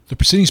The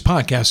Proceedings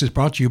podcast is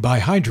brought to you by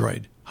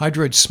Hydroid.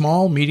 Hydroid's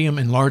small, medium,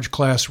 and large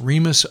class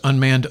Remus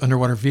unmanned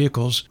underwater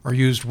vehicles are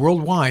used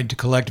worldwide to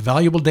collect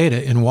valuable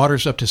data in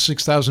waters up to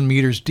 6,000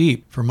 meters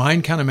deep for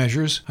mine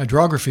countermeasures,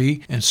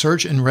 hydrography, and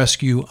search and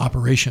rescue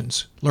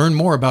operations. Learn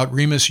more about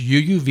Remus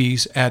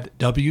UUVs at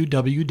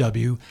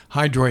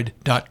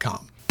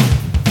www.hydroid.com.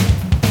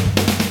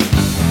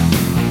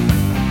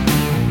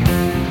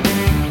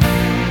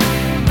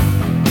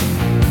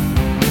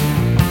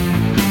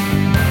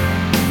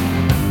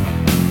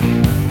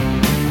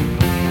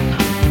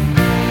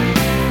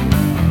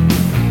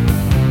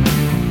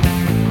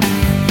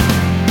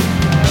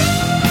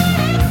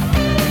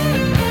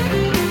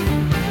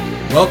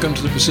 Welcome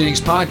to the Proceedings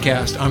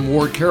podcast. I'm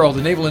Ward Carroll,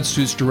 the Naval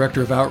Institute's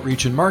Director of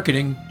Outreach and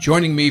Marketing.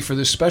 Joining me for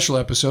this special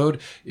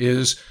episode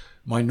is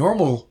my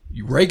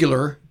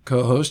regular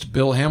co-host,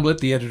 Bill Hamblett,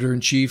 the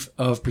Editor-in-Chief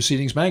of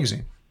Proceedings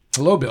Magazine.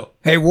 Hello, Bill.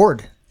 Hey,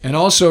 Ward. And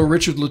also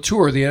Richard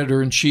Latour, the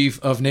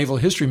Editor-in-Chief of Naval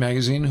History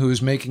Magazine, who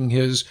is making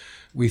his,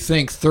 we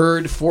think,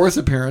 fourth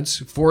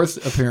appearance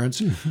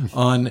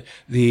on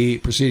the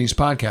Proceedings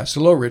podcast.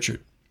 Hello, Richard.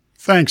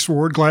 Thanks,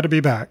 Ward. Glad to be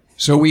back.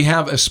 So we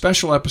have a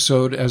special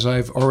episode, as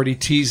I've already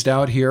teased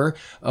out here,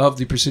 of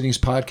the Proceedings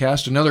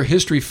podcast, another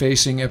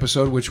history-facing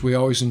episode, which we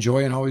always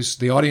enjoy and always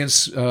the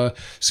audience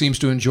seems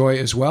to enjoy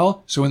as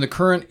well. So in the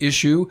current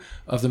issue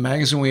of the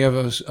magazine, we have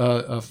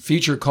a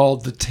feature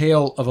called The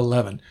Tale of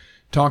 11.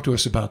 Talk to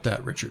us about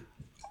that, Richard.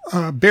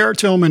 Barrett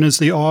Tillman is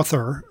the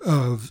author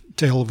of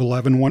Tale of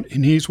 11,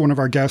 and he's one of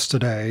our guests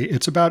today.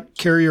 It's about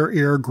Carrier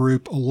Air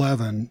Group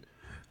 11,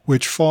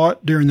 which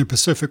fought during the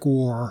Pacific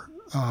War,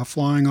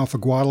 flying off of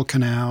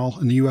Guadalcanal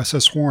and the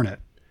USS Hornet.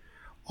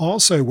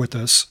 Also with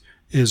us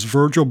is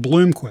Virgil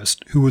Bloomquist,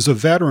 who was a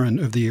veteran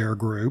of the Air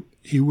Group.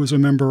 He was a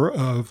member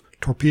of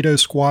Torpedo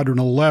Squadron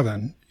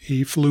 11.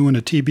 He flew in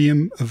a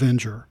TBM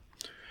Avenger.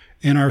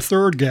 And our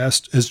third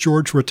guest is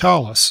George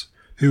Ratalis,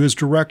 who is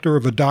director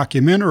of a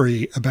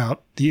documentary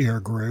about the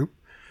Air Group.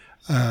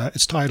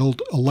 It's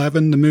titled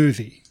 11 the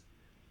Movie.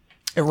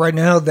 And right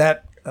now,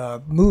 that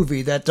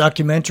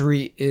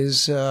documentary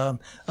is a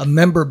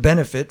member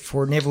benefit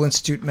for Naval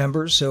Institute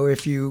members. So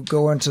if you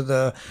go onto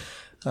the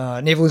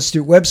Naval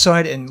Institute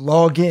website and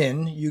log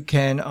in, you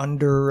can,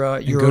 under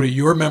go to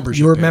your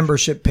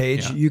membership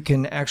page. Yeah. You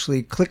can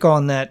actually click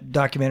on that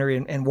documentary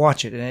and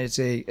watch it. And it's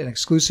an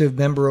exclusive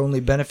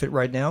member-only benefit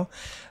right now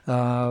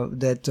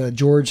that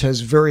George has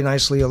very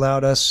nicely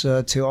allowed us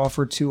to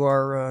offer to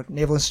our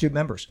Naval Institute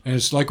members. And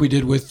it's like we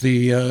did with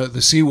the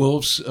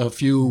Seawolves a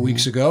few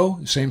weeks ago,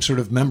 same sort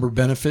of member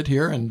benefit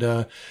here,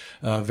 and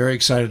very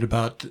excited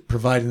about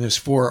providing this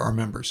for our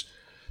members.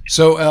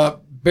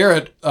 So,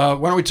 Barrett, why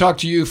don't we talk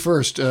to you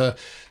first?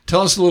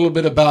 Tell us a little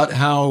bit about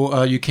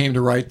how you came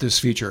to write this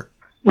feature.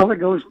 Well, it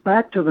goes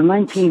back to the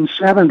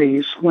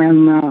 1970s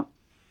when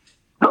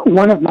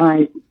one of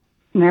my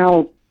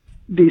now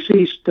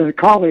deceased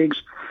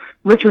colleagues,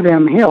 Richard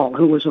M. Hill,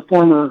 who was a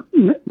former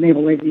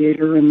naval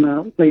aviator in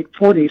the late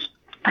 40s,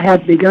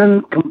 had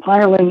begun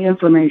compiling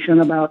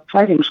information about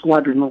Fighting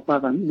Squadron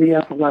 11,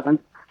 VF-11,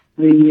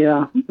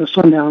 the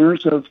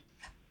Sundowners of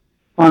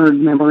honored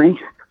memory,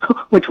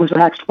 which was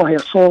axed by a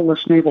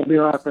soulless naval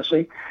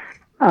bureaucracy.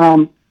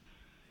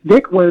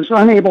 Dick was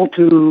unable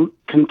to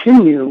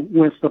continue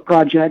with the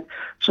project,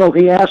 so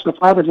he asked if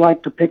I would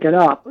like to pick it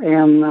up,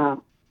 and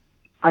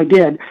I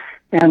did.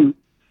 And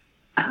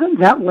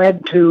that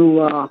led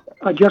to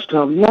just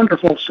a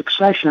wonderful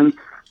succession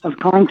of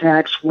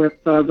contacts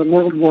with the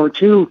World War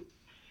II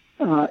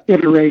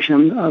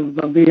iteration of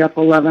the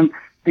VF-11,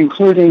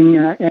 including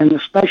and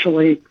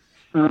especially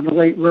the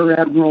late Rear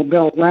Admiral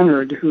Bill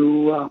Leonard,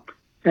 who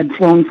had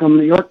flown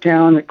from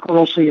Yorktown at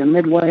Coral Sea and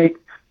Midway,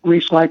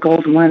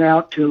 recycled, and went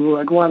out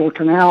to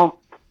Guadalcanal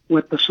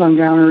with the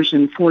Sundowners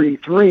in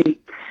 43.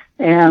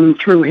 And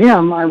through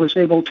him, I was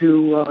able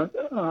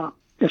to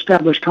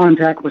establish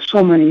contact with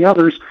so many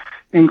others,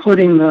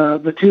 including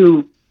the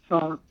two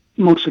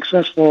most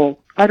successful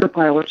fighter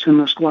pilots in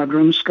the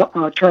squadron,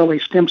 Charlie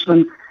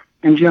Stimson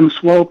and Jim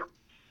Swope,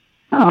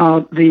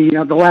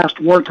 the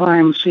last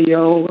wartime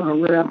CO,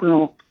 Rear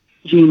Admiral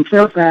Gene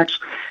Fairfax,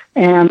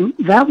 and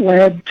that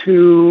led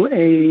to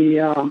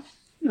a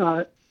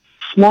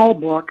small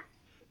book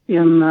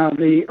in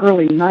the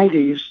early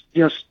 90s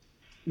just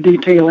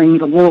detailing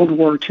the World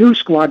War II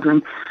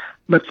squadron.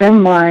 But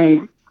then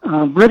my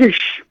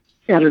British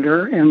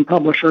editor and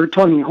publisher,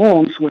 Tony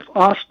Holmes, with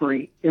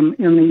Osprey in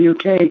the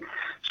UK,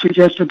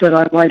 suggested that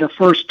I write a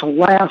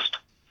first-to-last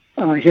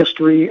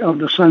history of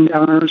the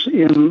Sundowners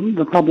in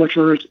the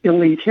publisher's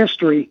Elite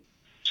History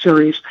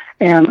series,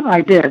 and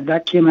I did.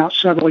 That came out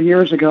several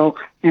years ago,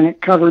 and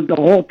it covered the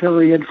whole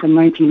period from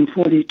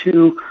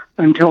 1942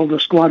 until the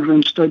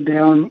squadron stood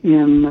down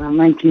in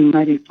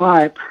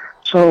 1995.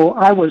 So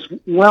I was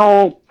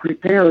well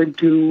prepared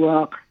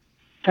to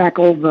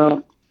tackle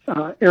the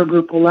Air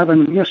Group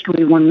 11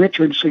 history when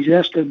Richard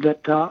suggested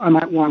that I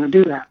might want to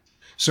do that.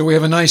 So we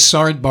have a nice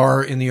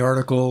sidebar in the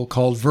article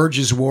called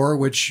Verge's War,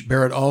 which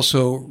Barrett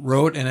also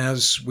wrote. And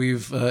as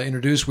we've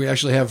introduced, we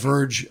actually have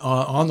Verge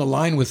on the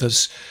line with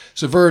us.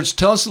 So Verge,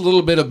 tell us a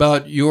little bit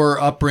about your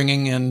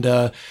upbringing and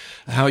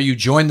how you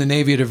joined the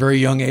Navy at a very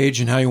young age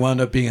and how you wound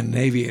up being an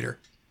aviator.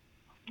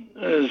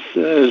 As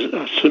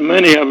so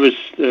many of us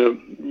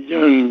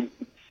young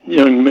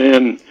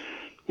men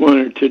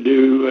wanted to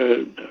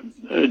do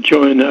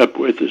join up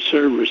with the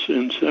service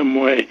in some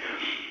way,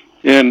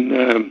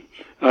 and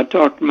I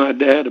talked to my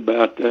dad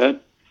about that,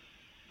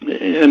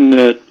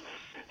 and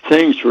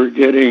things were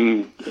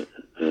getting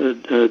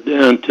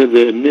down to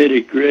the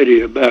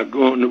nitty-gritty about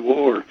going to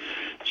war.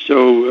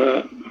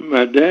 So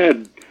my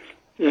dad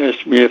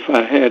asked me if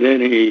I had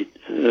any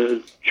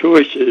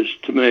choices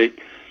to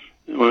make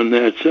on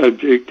that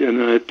subject,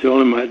 and I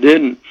told him I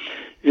didn't.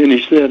 And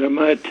he said, I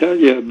might tell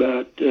you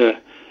about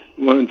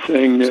one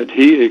thing that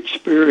he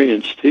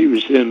experienced. He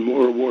was in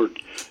World War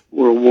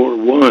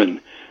I,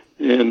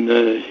 and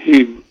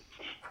he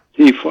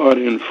fought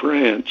in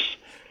France,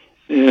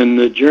 and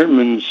the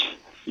Germans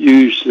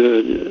used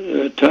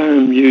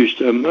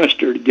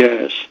mustard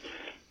gas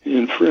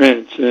in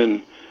France,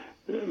 and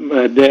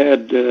my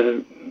dad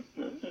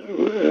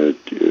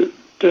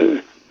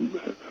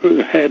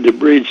had to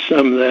breathe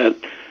some of that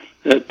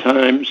at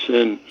times,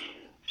 and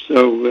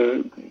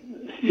so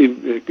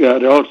he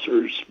got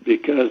ulcers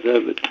because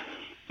of it.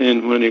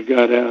 And when he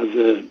got out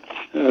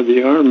of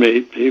the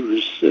army, he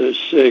was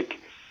sick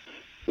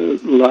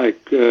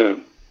like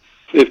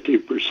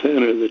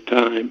 50% of the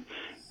time.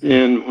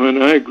 And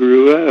when I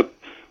grew up,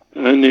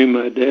 I knew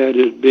my dad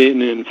had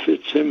been in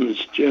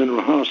Fitzsimmons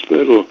General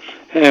Hospital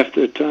half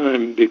the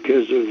time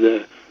because of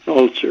the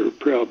ulcer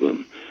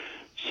problem.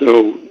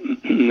 So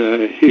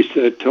he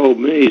told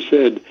me,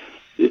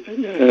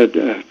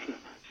 the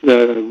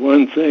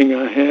one thing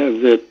I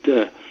have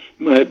that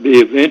might be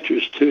of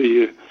interest to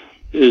you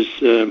is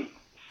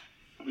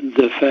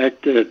the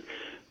fact that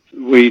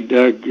we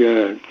dug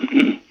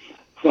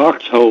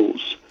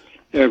foxholes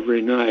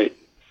every night,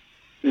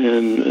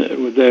 and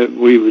that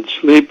we would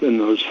sleep in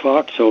those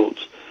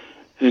foxholes.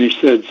 And he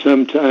said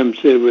sometimes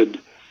it would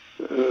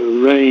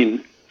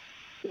rain,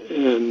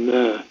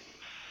 and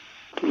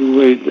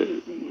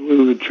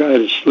we would try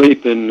to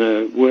sleep in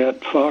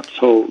wet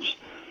foxholes.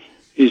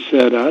 He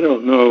said, I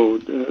don't know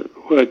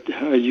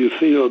how you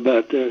feel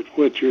about that,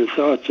 what your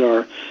thoughts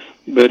are,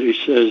 but he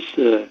says,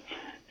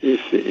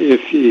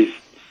 if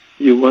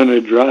you want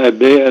a dry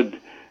bed,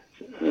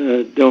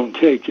 don't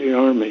take the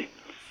Army.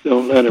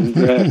 Don't let them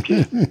draft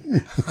you.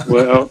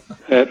 Well,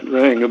 that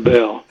rang a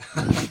bell.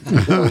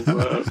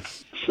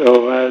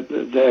 So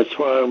that's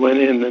why I went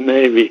in the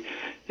Navy.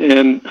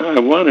 And I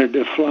wanted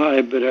to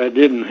fly, but I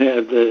didn't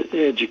have the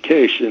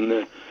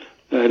education.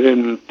 I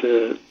didn't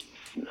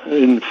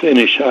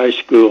finish high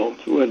school.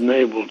 Wasn't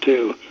able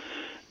to.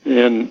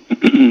 And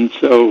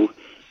so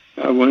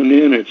I went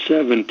in at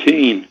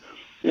 17,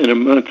 and a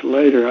month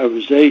later I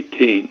was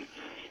 18,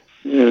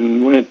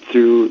 and went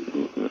to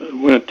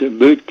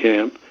boot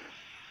camp.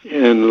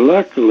 And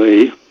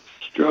luckily,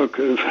 stroke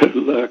of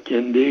luck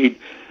indeed,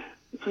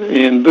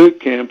 in boot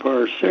camp,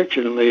 our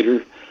section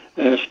leader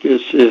asked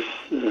us if,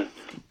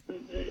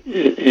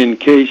 in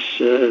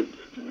case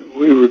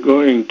we were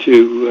going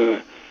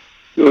to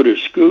go to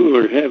school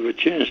or have a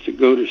chance to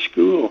go to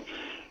school,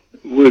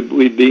 would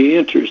we be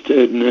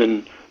interested? And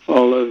then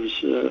all of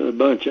us, a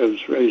bunch of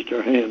us raised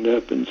our hand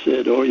up and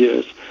said, oh,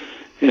 yes.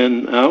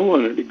 And I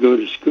wanted to go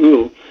to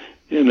school,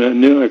 and I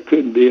knew I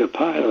couldn't be a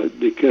pilot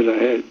because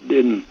I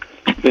didn't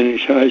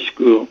finish high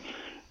school.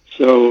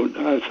 So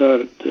I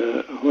thought,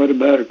 what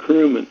about a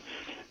crewman?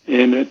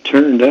 And it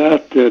turned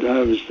out that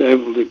I was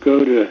able to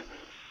go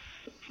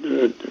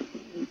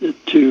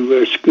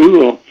to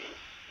school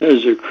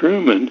as a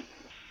crewman,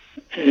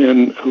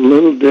 and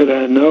little did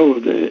I know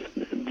that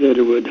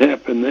it would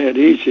happen that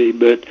easy.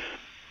 But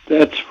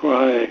that's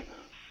why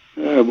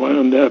I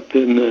wound up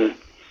in the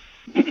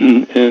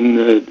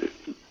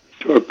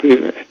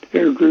torpedo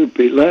Air Group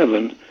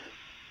 11,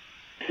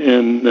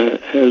 and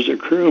as a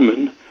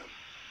crewman,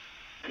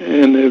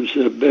 and it was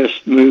the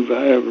best move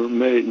I ever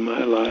made in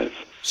my life.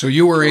 So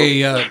you were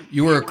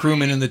a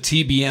crewman in the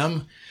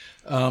TBM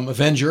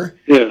Avenger.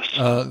 Yes.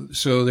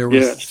 So there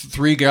were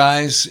three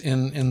guys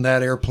in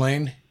that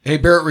airplane. Hey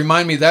Barrett,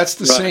 remind me, that's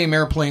the same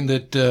airplane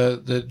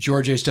that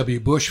George H.W.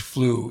 Bush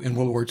flew in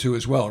World War II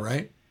as well,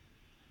 right?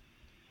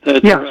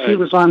 That's right. He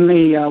was on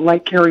the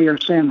light carrier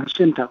San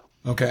Jacinto.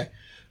 Okay.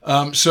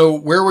 So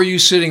where were you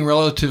sitting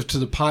relative to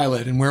the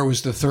pilot, and where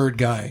was the third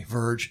guy,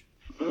 Verge?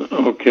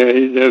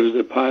 Okay, there was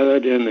the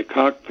pilot in the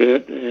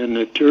cockpit and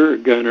the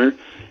turret gunner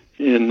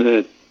in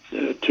the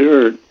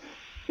turret,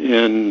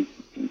 and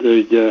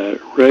the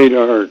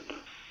radar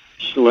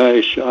 /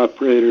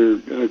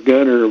 operator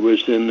gunner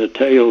was in the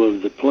tail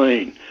of the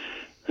plane.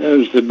 That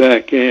was the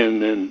back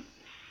end, and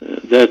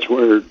that's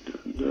where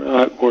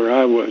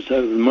I was.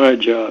 That was my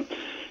job.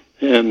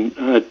 And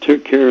I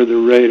took care of the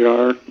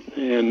radar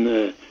and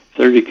the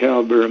 30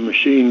 caliber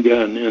machine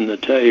gun in the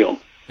tail.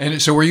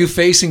 And so were you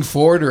facing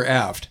forward or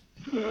aft?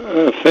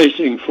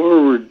 Facing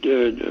forward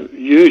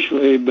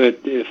usually, but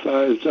if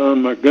I was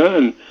on my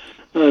gun,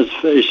 I was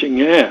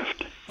facing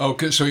aft.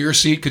 Okay, so your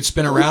seat could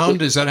spin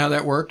around? Is that how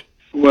that worked?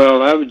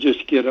 Well, I would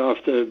just get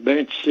off the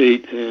bench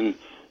seat and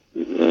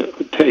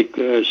take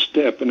a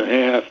step and a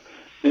half,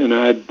 and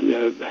I'd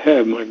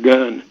have my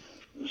gun.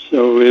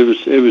 So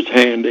it was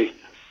handy.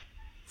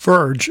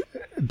 Verge,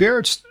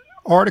 Barrett's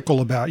article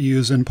about you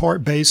is in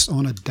part based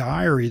on a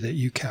diary that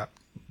you kept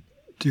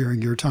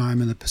during your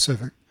time in the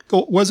Pacific.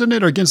 Wasn't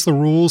it against the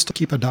rules to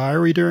keep a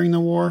diary during the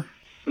war?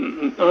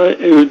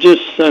 It was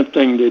just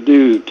something to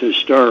do to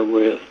start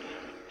with.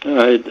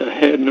 I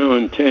had no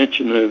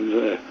intention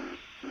of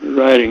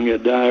writing a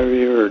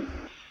diary or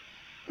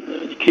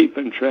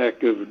keeping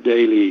track of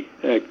daily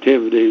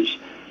activities.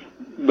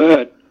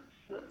 But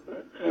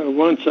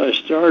once I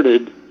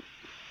started,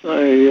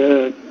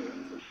 I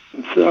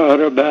thought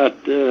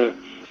about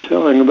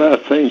telling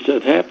about things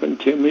that happened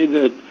to me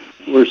that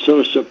were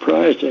so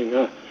surprising.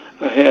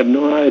 I had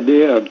no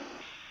idea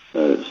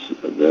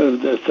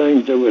the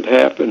things that would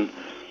happen.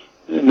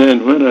 And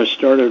then when I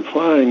started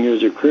flying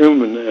as a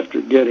crewman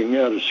after getting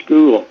out of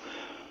school,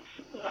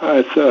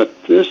 I thought,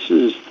 this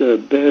is the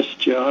best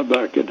job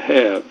I could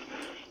have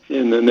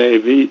in the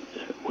Navy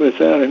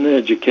without an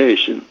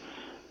education.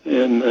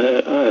 And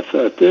I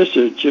thought, this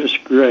is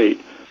just great.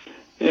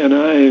 And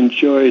I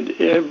enjoyed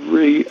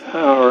every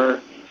hour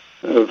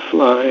of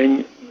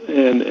flying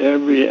and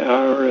every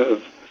hour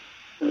of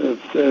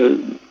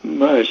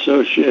my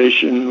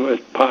association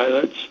with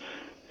pilots.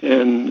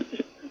 And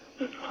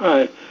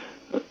I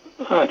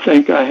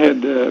think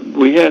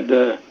we had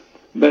the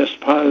best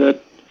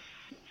pilot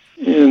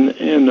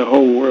in the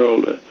whole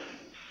world,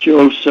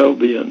 Joe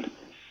Sobian,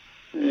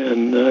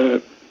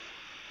 and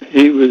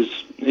he was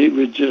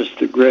just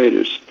the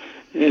greatest.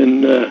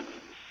 And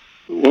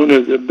one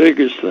of the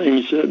biggest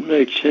things that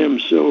makes him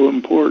so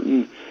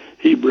important,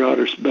 he brought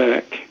us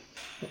back.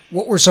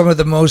 What were some of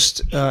the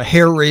most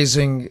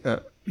hair-raising,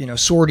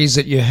 sorties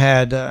that you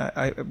had?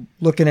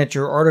 Looking at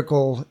your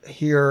article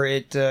here,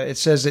 it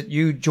says that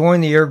you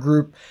joined the Air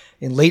Group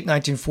in late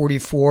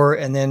 1944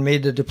 and then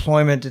made the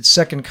deployment, its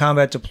second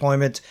combat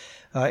deployment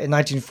in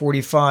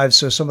 1945.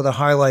 So some of the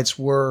highlights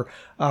were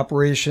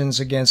operations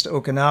against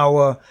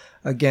Okinawa,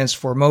 against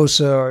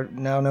Formosa,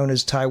 now known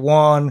as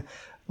Taiwan.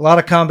 A lot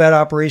of combat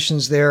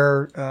operations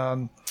there.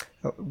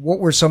 What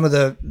were some of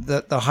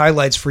the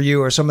highlights for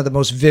you, or some of the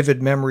most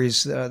vivid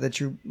memories that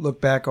you look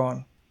back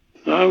on?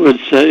 I would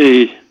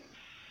say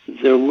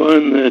the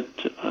one that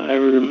I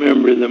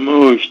remember the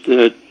most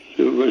that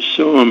was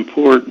so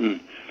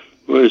important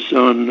was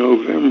on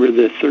November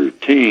the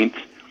 13th.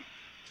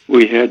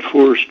 We had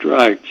 4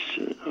 strikes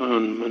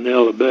on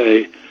Manila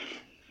Bay,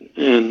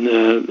 and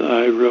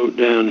I wrote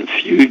down a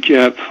few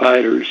Jap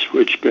fighters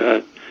which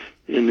got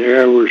in the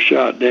air were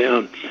shot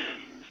down.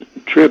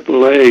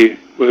 AAA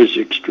was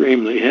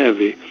extremely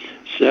heavy.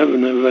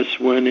 7 of us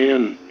went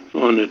in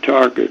on the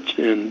targets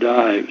in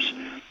dives.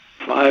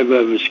 5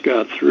 of us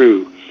got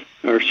through.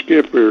 Our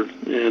skipper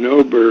and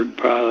Oberg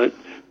pilot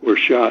were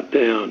shot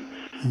down.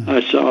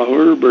 I saw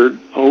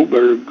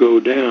Oberg go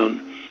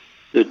down.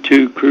 The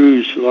 2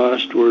 crews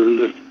lost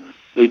were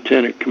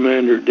Lieutenant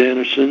Commander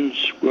Dennison,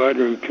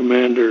 Squadron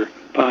Commander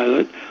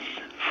pilot,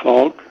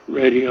 Falk,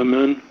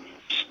 radioman,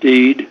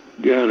 Steed,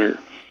 gunner.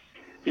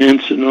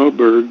 Ensign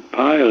Oberg,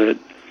 pilot,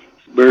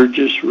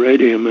 Burgess,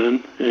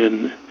 radioman,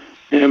 and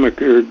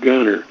Hammaker,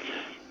 gunner.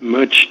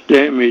 Much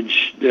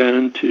damage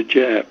done to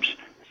Japs.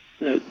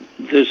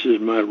 This is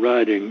my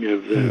writing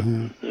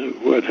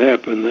of what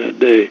happened that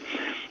day.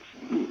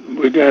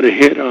 We got a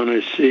hit on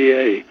a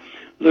CA.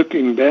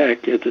 Looking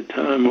back at the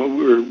time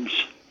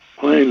Oberg's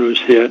plane was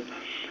hit,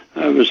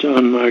 I was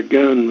on my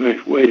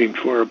gun waiting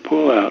for a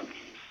pullout.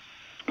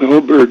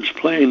 Oberg's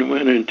plane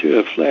went into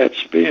a flat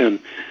spin,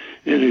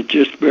 and it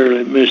just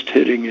barely missed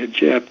hitting a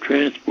Jap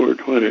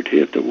transport when it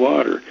hit the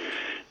water.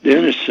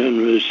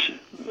 Dennison was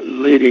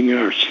leading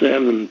our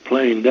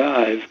 7-plane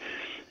dive,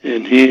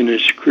 and he and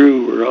his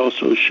crew were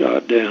also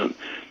shot down,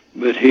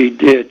 but he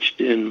ditched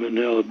in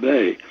Manila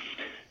Bay.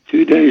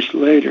 2 days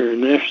later,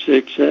 an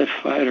F-6F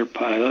fighter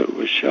pilot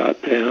was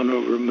shot down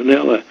over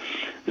Manila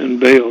and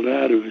bailed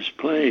out of his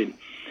plane.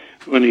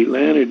 When he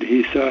landed,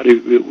 he thought he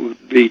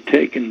would be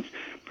taken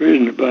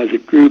prisoner by the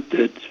group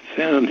that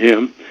found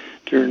him.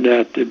 Turned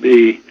out to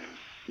be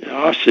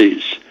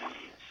Aussies.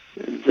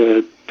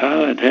 The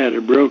pilot had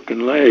a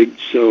broken leg,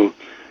 so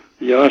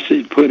the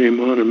Aussies put him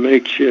on a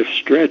makeshift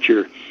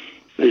stretcher.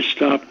 They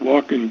stopped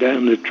walking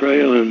down the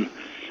trail, and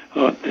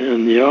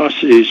the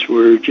Aussies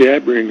were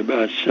jabbering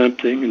about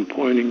something and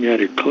pointing at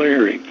a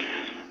clearing.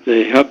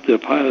 They helped the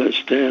pilot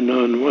stand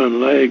on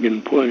one leg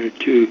and pointed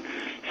to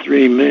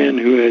 3 men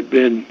who had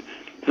been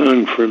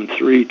hung from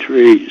 3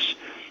 trees.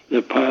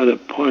 The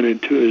pilot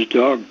pointed to his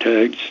dog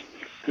tags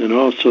and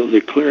also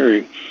the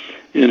clearing.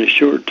 In a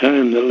short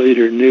time, the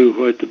leader knew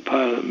what the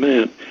pilot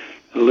meant.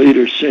 The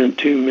leader sent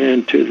 2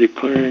 men to the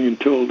clearing and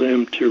told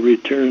them to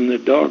return the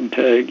dog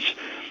tags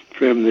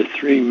from the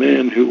 3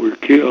 men who were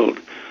killed.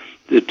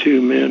 The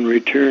 2 men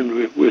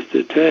returned with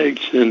the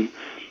tags, and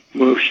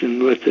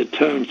motioned with the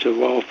tongues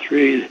of all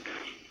three,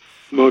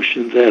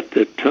 motioned that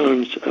the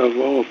tongues of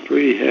all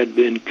three had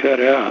been cut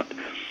out.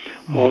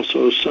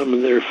 Also, some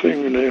of their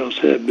fingernails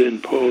had been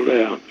pulled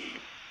out.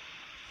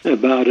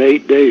 About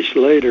 8 days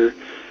later,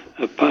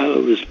 a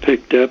pilot was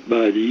picked up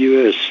by the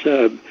U.S.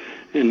 sub,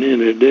 and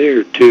in a day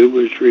or two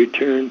was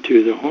returned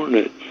to the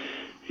Hornet.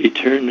 He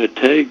turned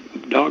the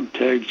dog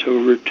tags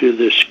over to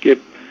the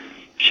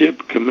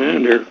ship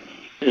commander,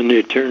 and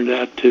they turned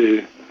out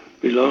to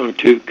belong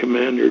to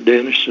Commander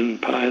Dennison,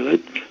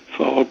 pilot,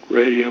 Falk,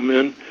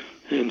 radioman,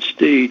 and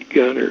Steed,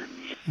 gunner.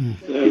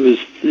 That was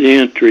the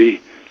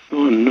entry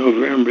on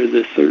November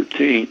the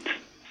 13th.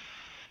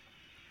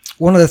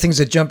 One of the things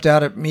that jumped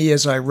out at me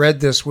as I read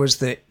this was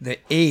the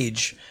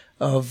age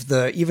of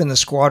even the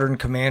squadron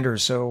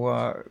commanders.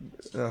 So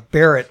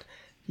Barrett,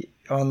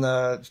 on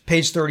the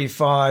page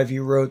 35,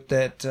 you wrote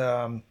that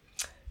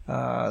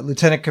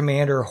Lieutenant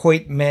Commander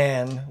Hoyt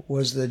Mann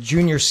was the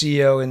junior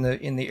CO in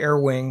the Air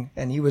Wing,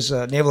 and he was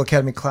a Naval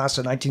Academy class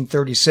of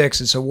 1936.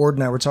 And so Ward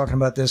and I were talking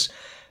about this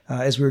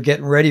as we were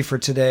getting ready for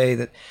today,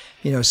 that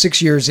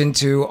 6 years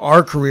into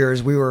our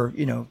careers, we were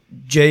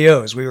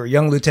JOs. We were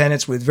young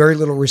lieutenants with very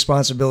little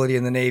responsibility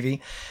in the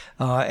Navy,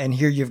 and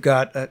here you've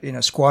got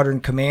a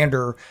squadron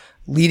commander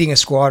leading a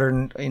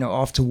squadron,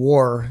 off to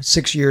war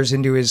 6 years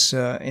into his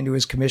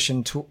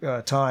commission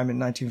time in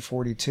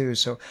 1942.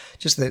 So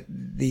just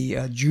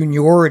the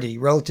juniority,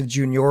 relative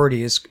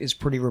juniority, is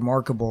pretty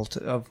remarkable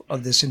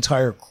of this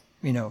entire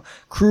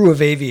crew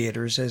of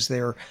aviators as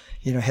they're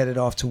headed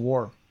off to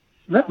war.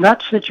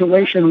 That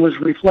situation was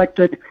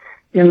reflected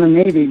in the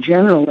Navy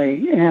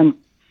generally, and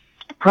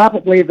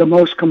probably the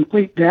most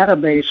complete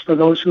database for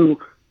those who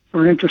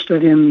are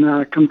interested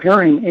in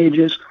comparing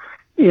ages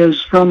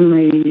is from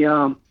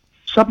the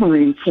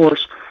submarine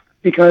force,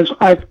 because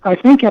I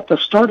think at the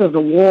start of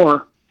the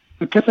war,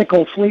 a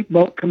typical fleet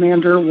boat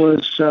commander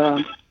was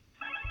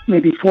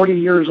maybe 40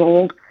 years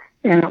old,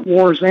 and at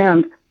war's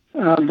end,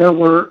 there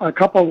were a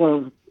couple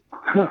of,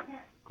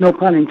 no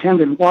pun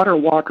intended, water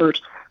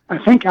walkers, I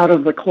think out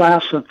of the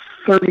class of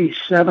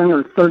 37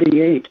 or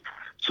 38.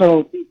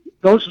 So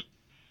those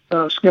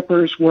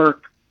skippers were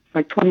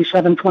like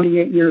 27,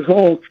 28 years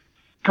old,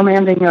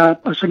 commanding a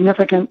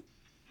significant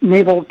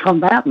naval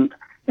combatant.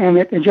 And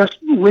it just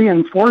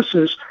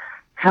reinforces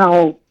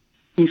how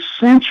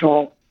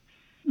essential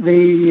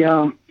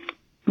the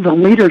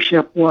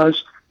leadership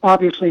was,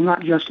 obviously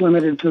not just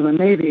limited to the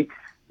Navy,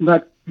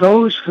 but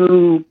those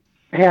who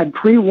had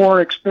pre-war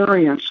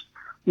experience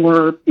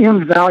were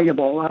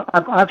invaluable.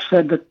 I've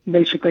said that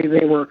basically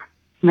they were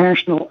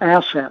national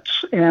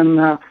assets.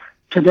 And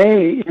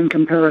today, in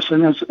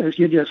comparison, as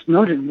you just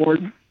noted,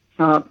 Ward,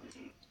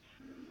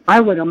 I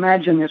would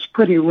imagine it's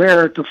pretty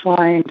rare to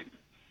find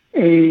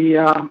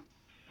a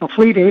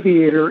fleet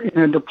aviator in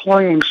a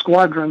deploying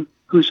squadron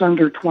who's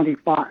under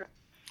 25.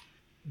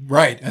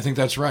 Right. I think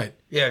that's right.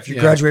 Yeah, if you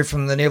graduate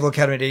from the Naval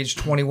Academy at age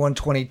 21,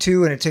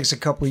 22, and it takes a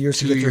couple of years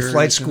to get through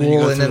flight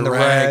school and then the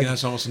RAG. And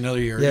that's almost another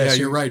year. Yeah, Yeah, so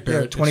you're right,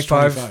 Barrett. Yeah,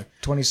 25,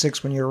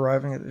 26 when you're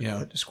arriving at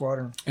the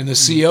squadron. And the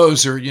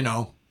COs are,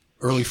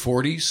 early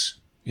 40s,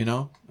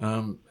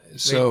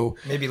 so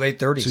maybe late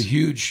 30s. It's a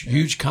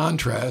huge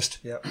contrast.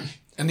 Yep.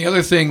 And the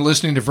other thing,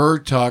 listening to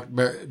Verd talk,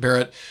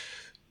 Barrett,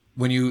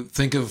 when you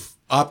think of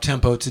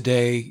op-tempo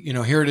today,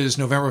 here it is,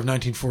 November of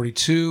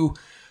 1942.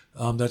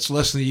 That's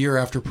less than a year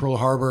after Pearl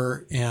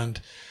Harbor, and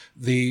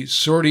the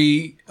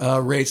sortie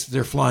rates that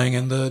they're flying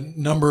and the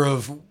number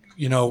of,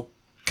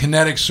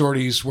 kinetic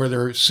sorties where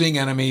they're seeing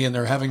enemy and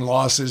they're having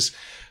losses,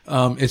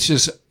 it's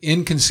just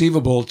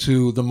inconceivable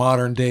to the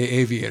modern day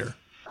aviator.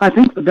 I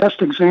think the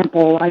best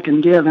example I can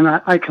give, and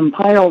I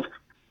compiled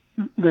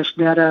this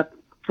data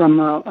from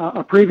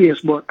a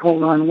previous book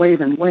called On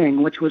Wave and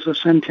Wing, which was a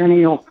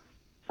centennial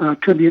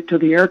tribute to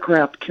the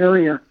aircraft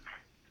carrier.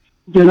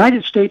 The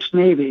United States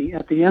Navy,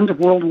 at the end of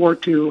World War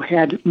II,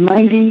 had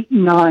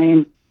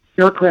 99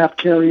 aircraft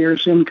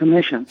carriers in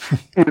commission.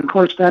 And, of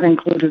course, that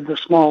included the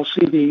small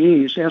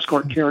CVEs,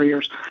 escort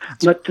carriers.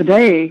 But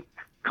today,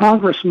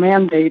 Congress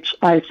mandates,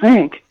 I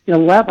think,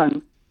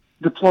 11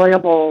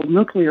 deployable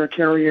nuclear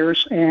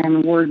carriers,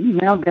 and we're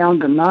now down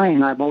to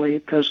 9, I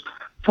believe, because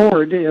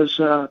Ford is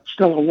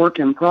still a work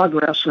in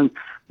progress, and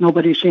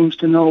nobody seems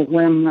to know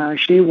when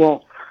she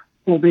will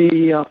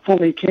be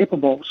fully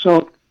capable.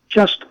 So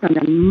just an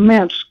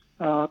immense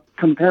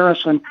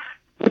comparison,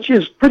 which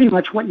is pretty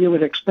much what you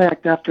would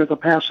expect after the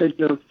passage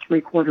of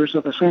 3/4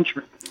 of a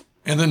century.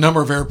 And the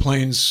number of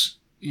airplanes,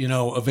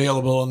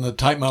 available in the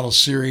type model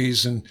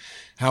series, and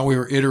how we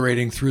were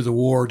iterating through the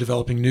war,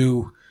 developing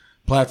new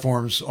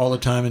platforms all the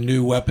time and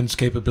new weapons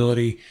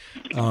capability.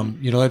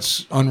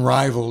 That's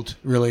unrivaled,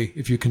 really,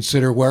 if you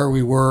consider where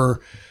we were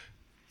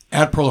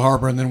at Pearl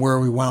Harbor and then where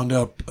we wound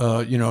up,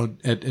 at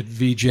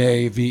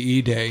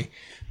VE Day.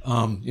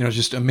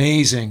 Just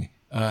amazing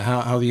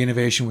how the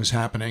innovation was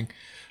happening,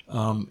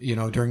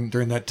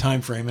 during that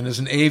time frame. And as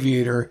an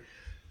aviator,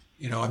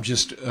 I'm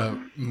just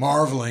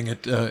marveling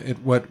at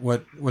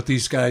what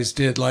these guys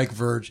did, like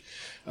Verge.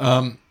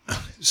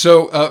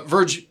 So,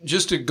 Verge,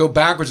 just to go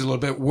backwards a little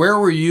bit, where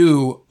were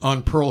you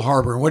on Pearl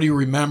Harbor, and what do you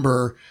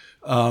remember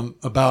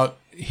about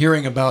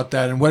hearing about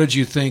that, and what did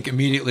you think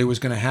immediately was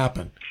going to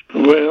happen?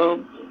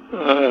 Well,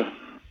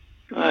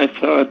 I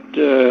thought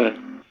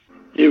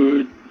it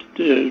would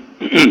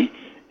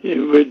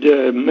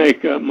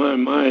make up my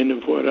mind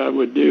of what I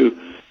would do.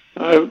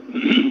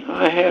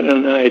 I had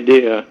an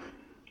idea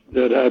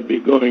that I'd be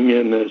going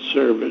in the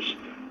service.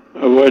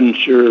 I wasn't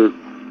sure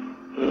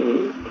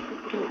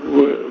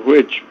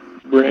which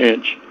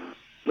branch,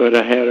 but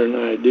I had an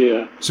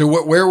idea. So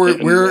where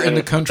in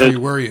the country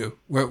were you?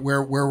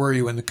 Where were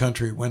you in the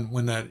country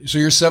when that? So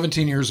you're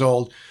 17 years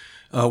old.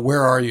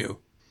 Where are you?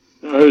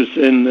 I was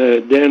in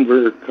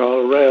Denver,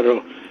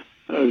 Colorado.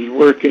 I was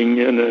working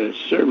in a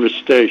service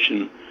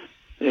station,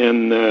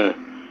 and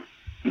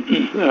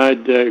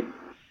I'd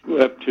go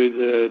up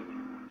to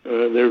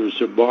there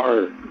was a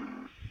bar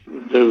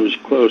that was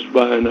close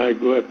by, and I'd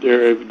go up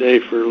there every day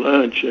for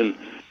lunch, and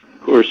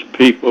of course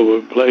people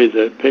would play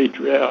the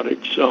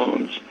patriotic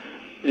songs,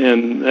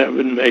 and that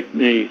would make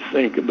me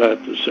think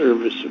about the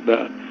service,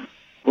 about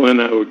when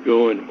I would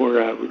go and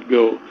where I would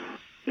go.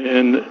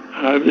 And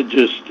I would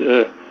just,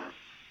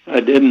 I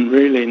didn't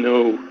really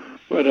know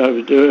what I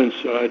was doing,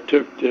 so I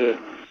took the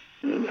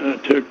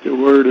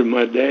word of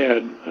my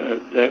dad.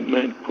 That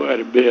meant quite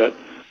a bit,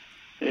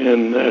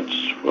 and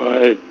that's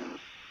why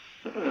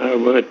I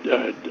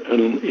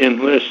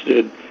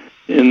enlisted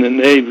in the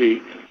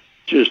Navy,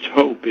 just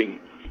hoping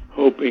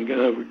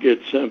I would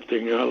get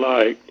something I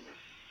liked,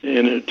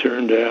 and it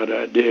turned out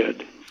I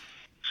did.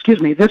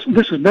 Excuse me, this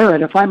is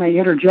Barrett. If I may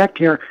interject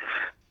here,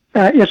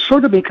 it's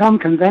sort of become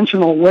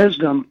conventional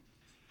wisdom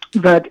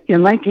that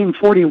in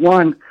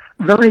 1941,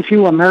 very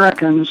few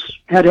Americans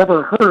had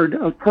ever heard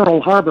of Pearl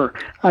Harbor.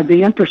 I'd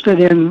be interested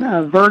in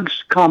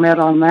Verg's comment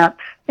on that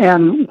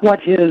and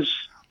what his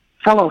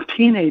fellow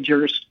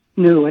teenagers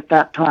knew at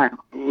that time.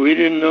 We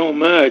didn't know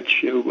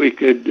much. We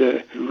could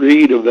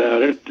read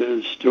about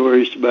it,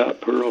 stories about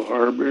Pearl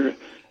Harbor,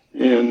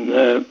 and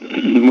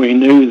we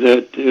knew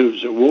that it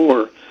was a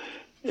war,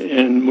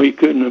 and we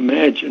couldn't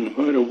imagine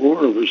what a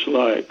war was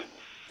like.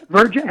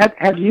 Verge,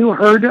 had you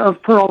heard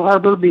of Pearl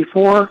Harbor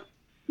before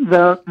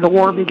the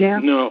war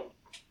began? No.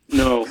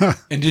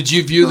 And did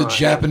you view the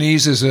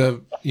Japanese as a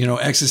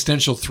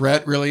existential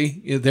threat?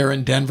 Really, there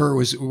in Denver,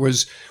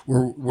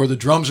 were the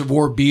drums of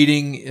war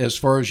beating as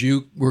far as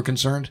you were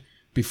concerned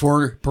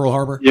before Pearl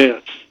Harbor?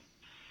 Yes,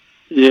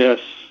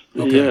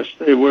 Okay. Yes,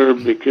 they were,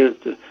 because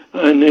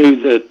I knew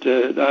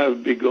that I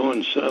would be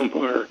going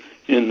somewhere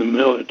in the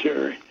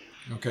military.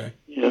 Okay.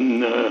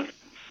 And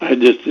I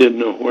just didn't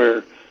know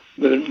where.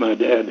 But my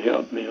dad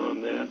helped me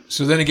on that.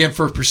 So then again,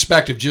 for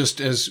perspective,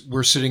 just as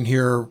we're sitting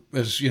here,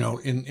 as you know,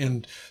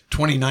 in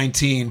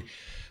 2019,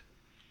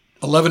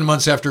 11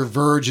 months after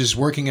Verge is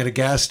working at a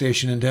gas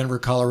station in Denver,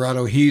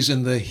 Colorado, he's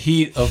in the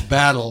heat of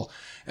battle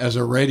as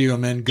a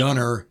radioman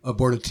gunner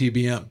aboard a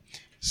TBM.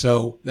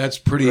 So that's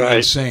pretty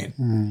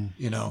insane,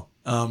 you know.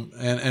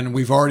 And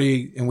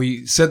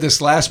we said this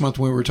last month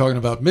when we were talking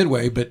about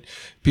Midway, but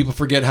people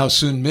forget how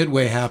soon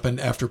Midway happened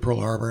after Pearl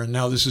Harbor. And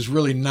now this is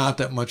really not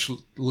that much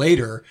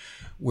later,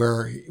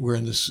 where we're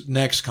in this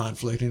next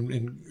conflict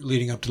and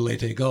leading up to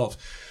Leyte Gulf.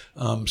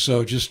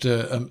 So just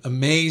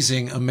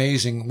amazing.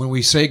 When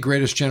we say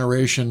greatest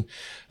generation,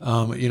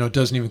 it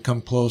doesn't even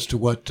come close to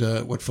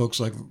what folks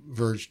like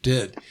Verge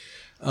did.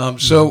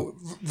 So,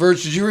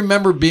 Verge, did you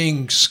remember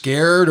being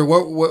scared, or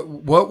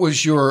what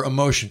was your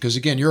emotion? Because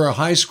again, you're a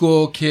high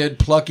school kid,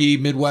 plucky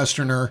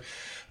Midwesterner,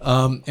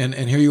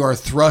 and here you are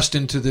thrust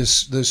into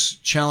this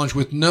challenge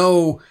with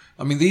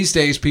these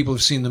days people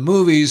have seen the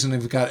movies and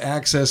they've got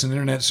access and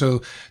internet,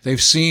 so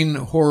they've seen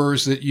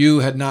horrors that you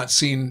had not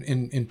seen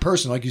in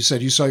person. Like you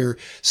said, you saw your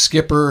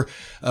skipper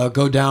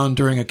go down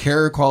during a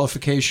carrier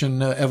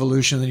qualification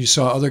evolution, then you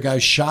saw other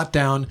guys shot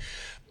down.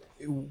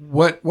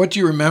 What do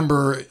you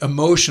remember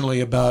emotionally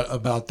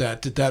about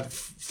that? Did that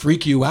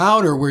freak you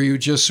out, or were you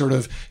just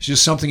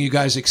just something you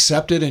guys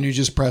accepted and you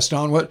just pressed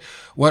on?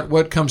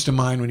 What comes to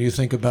mind when you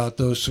think about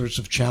those sorts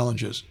of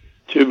challenges?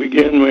 To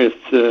begin with,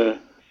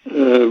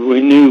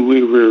 we knew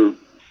we were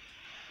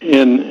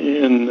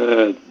in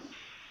the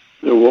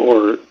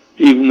war,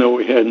 even though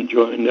we hadn't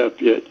joined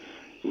up yet.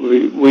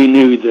 We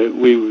knew that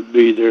we would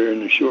be there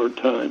in a short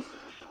time.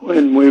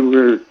 When we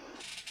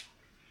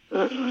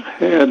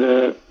had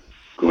a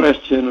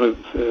question of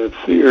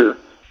fear,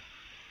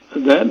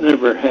 that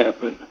never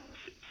happened.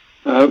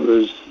 I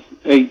was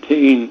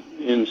 18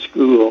 in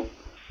school,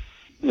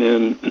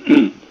 and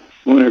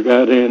when I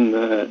got in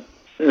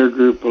Air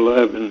Group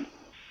 11,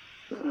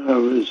 I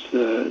was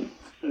a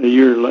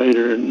year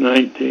later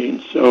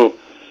 19, so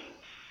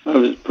I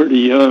was pretty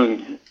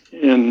young,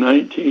 and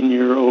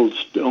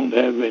 19-year-olds don't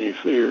have any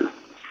fear.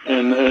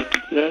 And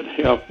that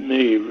helped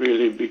me,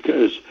 really,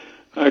 because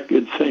I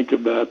could think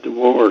about the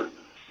war,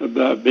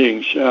 about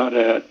being shot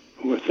at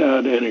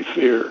without any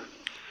fear,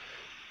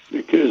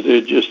 because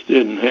it just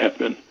didn't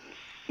happen.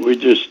 We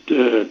just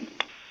knew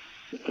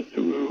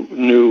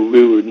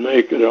we would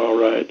make it all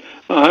right.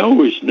 I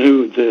always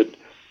knew that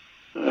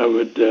I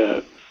would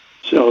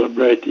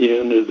celebrate the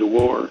end of the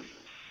war.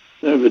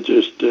 That was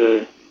just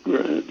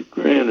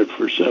granted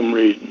for some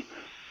reason.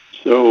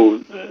 So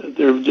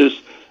they're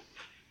just,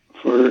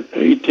 for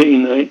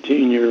 18,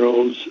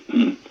 19-year-olds,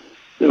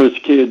 those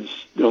kids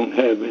don't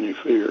have any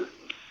fear.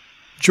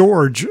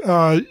 George,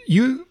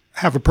 you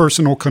have a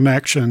personal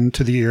connection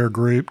to the Air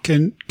Group.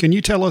 Can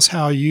you tell us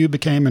how you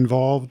became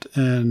involved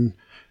in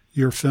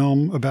your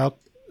film about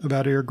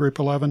Air Group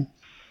 11?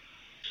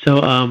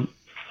 So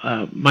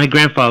my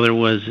grandfather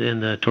was in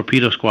the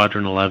Torpedo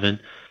Squadron 11,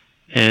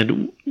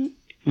 and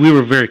we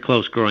were very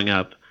close growing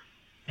up.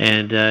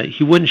 And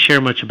he wouldn't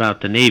share much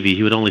about the Navy.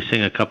 He would only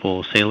sing a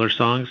couple sailor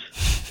songs.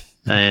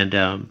 And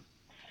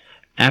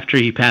after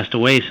he passed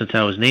away, since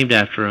I was named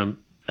after him,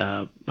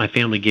 my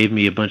family gave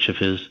me a bunch of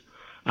his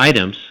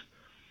items.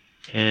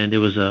 And it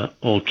was an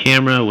old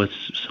camera with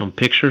some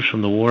pictures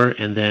from the war.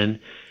 And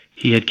then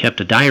he had kept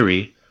a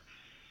diary.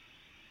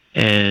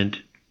 And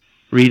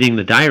reading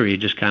the diary,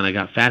 just kind of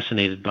got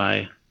fascinated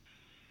by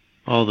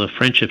all the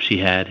friendships he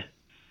had.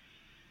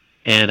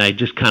 And I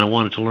just kind of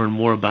wanted to learn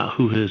more about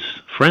who his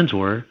friends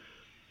were.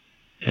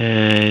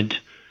 And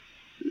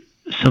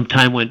some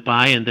time went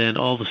by, and then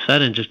all of a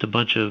sudden, just a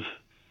bunch of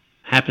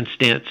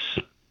happenstance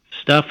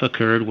stuff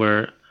occurred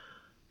where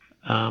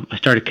I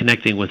started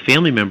connecting with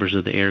family members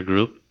of the Air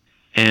Group.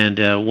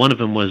 And one of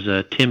them was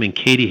Tim and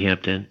Katie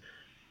Hampton.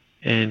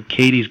 And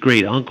Katie's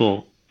great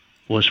uncle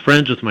was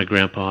friends with my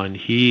grandpa, and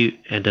he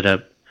ended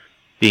up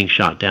being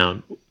shot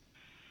down.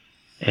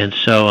 And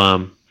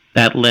so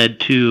that led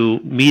to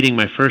meeting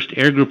my first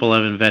Air Group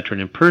 11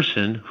 veteran in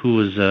person, who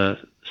was a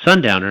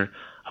sundowner,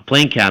 a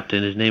plane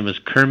captain. His name was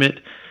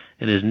Kermit,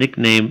 and his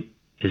nickname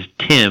is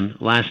Tim,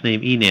 last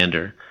name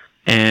Enander.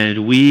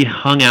 And we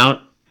hung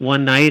out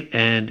one night,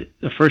 and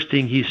the first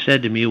thing he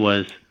said to me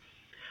was,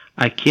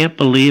 "I can't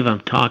believe I'm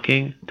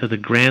talking to the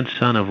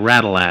grandson of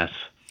Rattleass."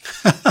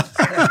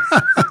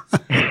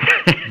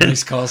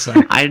 Nice call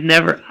sign.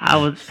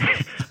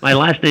 My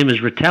last name is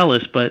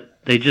Ratellis, but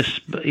they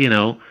just,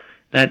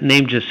 that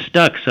name just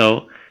stuck.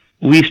 So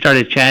we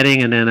started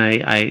chatting, and then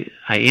I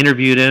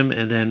interviewed him,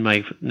 and then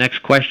my next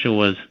question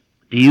was,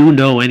 "Do you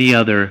know any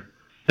other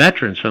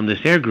veterans from this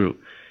air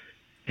group?"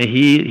 And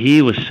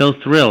he was so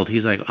thrilled.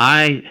 He's like,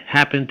 "I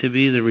happen to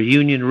be the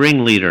reunion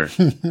ringleader."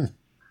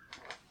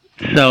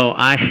 So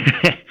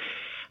I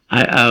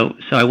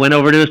went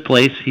over to his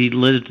place. He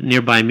lived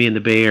nearby me in the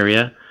Bay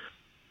Area,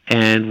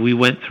 and we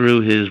went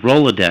through his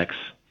Rolodex,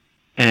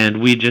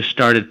 and we just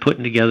started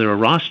putting together a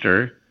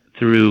roster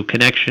through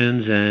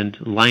connections and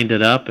lined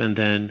it up, and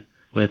then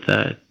with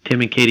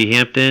Tim and Katie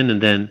Hampton,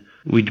 and then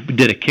we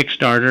did a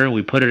Kickstarter, and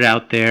we put it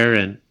out there,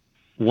 and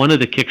one of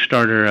the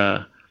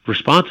Kickstarter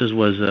responses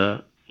was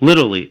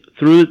literally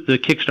through the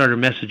Kickstarter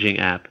messaging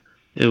app.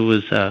 It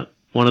was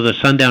one of the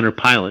Sundowner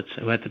pilots,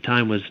 who at the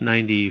time was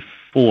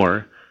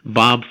 94,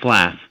 Bob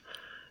Flath.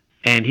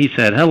 And he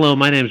said, "Hello,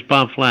 my name's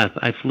Bob Flath.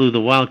 I flew the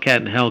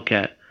Wildcat and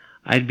Hellcat.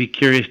 I'd be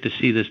curious to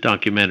see this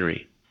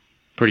documentary."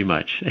 Pretty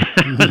much.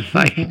 I was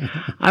like,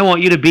 "I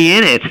want you to be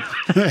in it."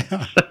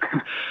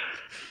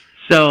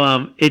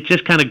 So it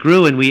just kind of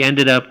grew, and we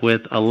ended up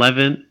with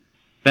 11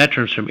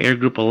 veterans from Air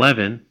Group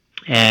 11,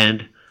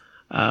 and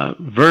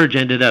Verge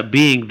ended up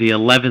being the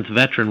 11th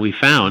veteran we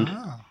found.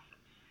 Wow.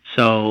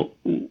 So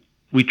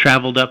we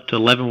traveled up to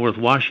Leavenworth,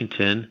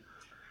 Washington,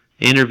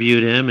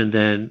 interviewed him, and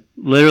then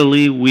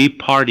literally we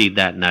partied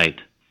that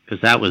night,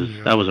 because that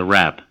was a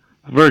wrap.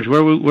 Verge,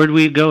 where did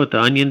we go at the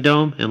Onion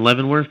Dome in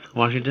Leavenworth,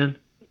 Washington?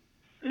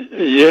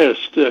 Yes,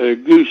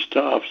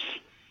 Gustav's,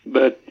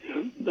 but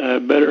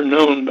better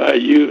known by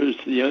you as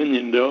the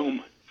Onion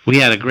Dome. We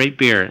had a great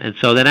beer, and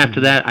so then after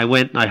that, I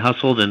went and I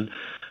hustled and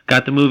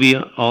got the movie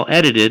all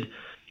edited.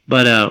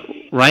 But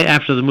right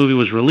after the movie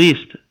was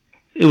released,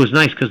 it was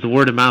nice because the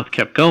word of mouth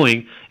kept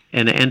going,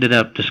 and I ended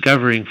up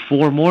discovering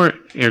 4 more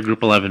Air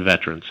Group 11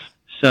 veterans.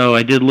 So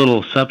I did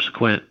little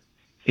subsequent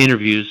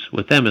interviews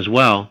with them as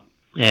well,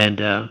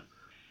 and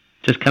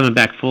just coming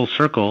back full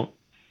circle,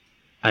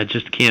 I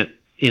just can't,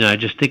 I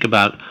just think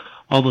about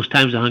all those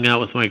times I hung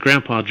out with my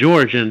grandpa,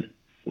 George, and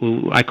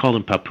I called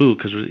him Papu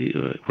because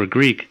we're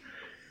Greek.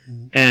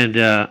 And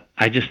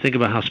I just think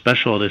about how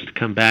special it is to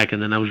come back.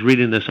 And then I was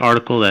reading this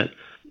article that,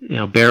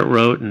 Barrett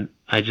wrote, and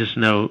I just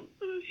know,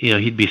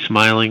 he'd be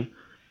smiling.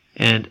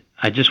 And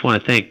I just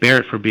want to thank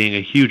Barrett for being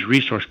a huge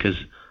resource, because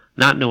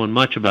not knowing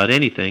much about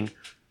anything,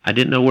 I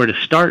didn't know where to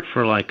start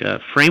for like a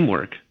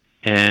framework.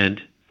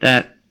 And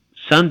that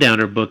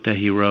Sundowner book that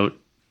he wrote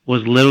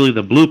was literally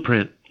the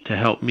blueprint to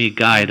help me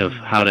guide of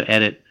how to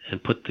edit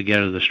and put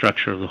together the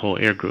structure of the whole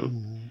air group.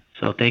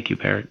 So thank you,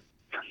 Barrett.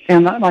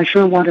 And I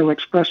sure want to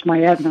express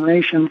my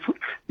admiration,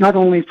 not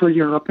only for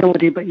your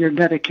ability, but your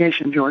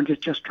dedication, George.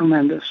 It's just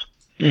tremendous.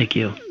 Thank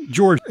you.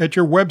 George, at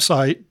your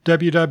website,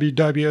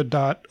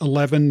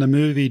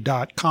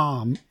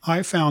 www.11themovie.com,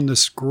 I found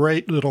this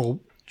great little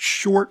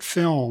short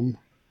film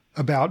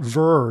about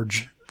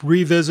Verge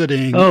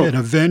revisiting an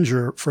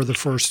Avenger for the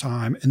first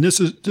time. And this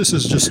is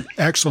just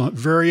excellent,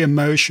 very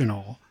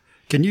emotional.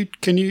 Can you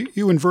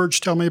and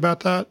Verge tell me about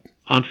that?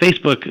 On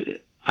Facebook,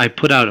 I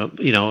put out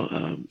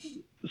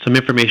some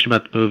information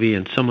about the movie,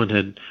 and someone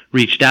had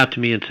reached out to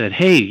me and said,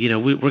 "Hey,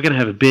 we're going to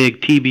have a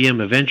big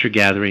TBM adventure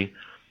gathering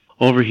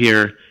over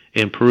here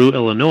in Peru,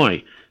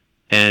 Illinois,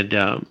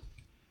 and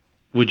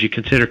would you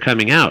consider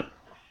coming out?"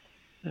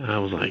 And I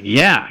was like,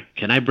 "Yeah,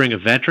 can I bring a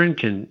veteran?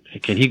 Can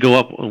he go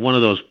up on one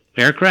of those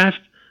aircraft?"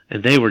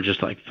 And they were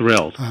just like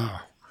thrilled.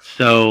 Oh.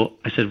 So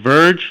I said,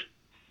 "Verge,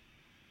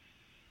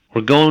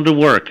 we're going to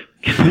work.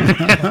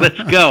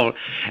 Let's go."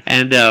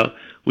 And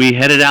we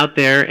headed out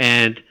there,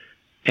 and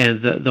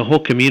the whole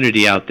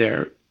community out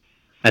there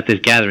at this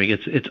gathering,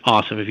 it's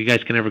awesome. If you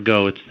guys can ever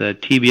go, it's the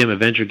TBM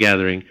Adventure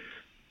Gathering,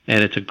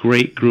 and it's a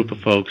great group of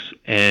folks.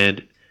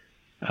 And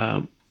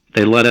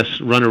they let us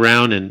run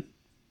around and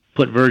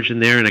put Verge in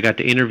there, and I got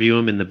to interview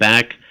him in the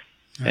back.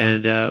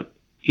 And a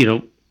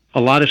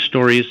lot of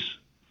stories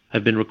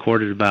have been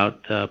recorded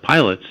about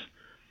pilots,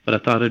 but I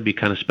thought it'd be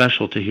kind of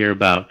special to hear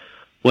about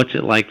what's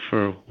it like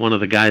for one of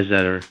the guys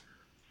that are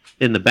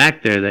in the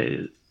back there,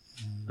 that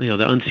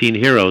the unseen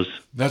heroes.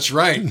 That's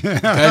right.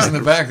 Guys in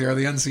the back there are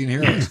the unseen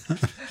heroes.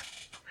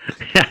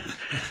 Yeah.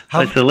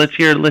 So let's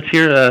hear.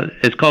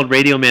 It's called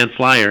Radio Man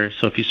Flyer.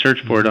 So if you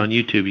search for it on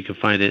YouTube, you can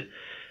find it.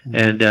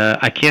 And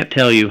I can't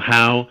tell you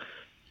how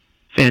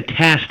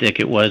fantastic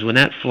it was when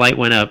that flight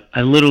went up.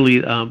 I literally,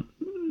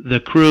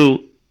 the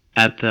crew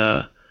at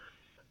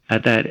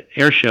that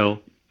air show,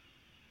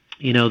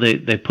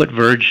 they put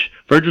Verge.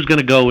 Verge was going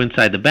to go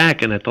inside the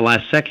back, and at the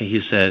last second,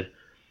 he said,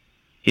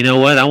 "You know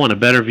what? I want a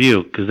better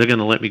view because they're going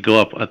to let me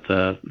go up at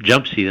the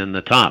jump seat in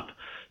the top."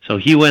 So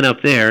he went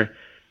up there,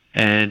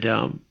 and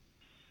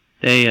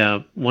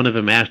one of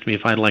them asked me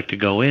if I'd like to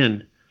go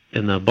in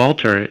the ball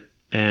turret,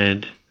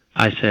 and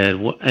I said,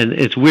 and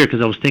it's weird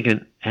because I was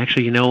thinking,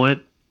 actually, you know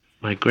what?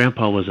 My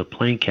grandpa was a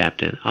plane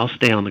captain. I'll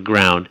stay on the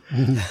ground.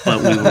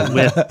 But we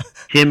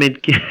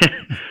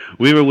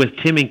were with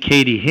Tim and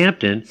Katie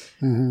Hampton,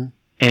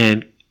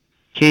 and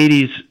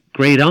Katie's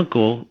great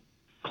uncle,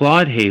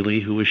 Claude Haley,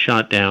 who was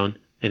shot down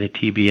in a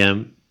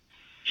TBM.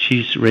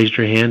 She's raised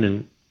her hand,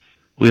 and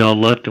we all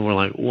looked, and we're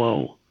like,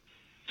 "Whoa!"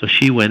 So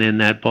she went in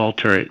that ball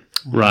turret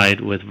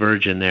ride with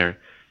Virgin there,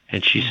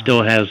 and she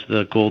still has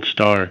the gold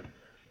star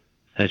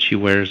that she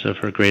wears of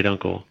her great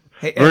uncle.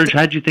 Hey, Virg,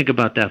 how'd you think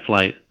about that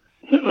flight?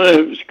 Well,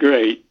 it was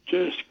great,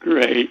 just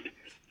great.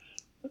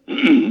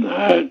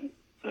 I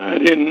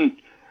didn't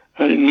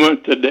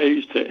want the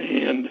days to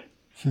end.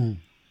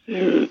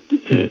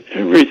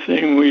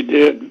 Everything we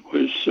did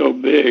was so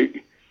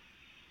big,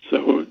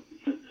 so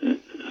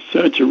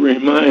such a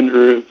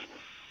reminder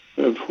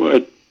of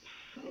what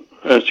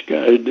us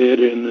guys did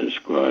in the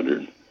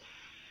squadron.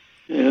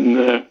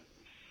 And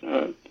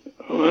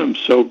I'm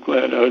so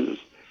glad I was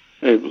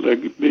able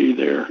to be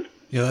there.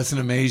 Yeah, that's an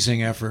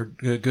amazing effort.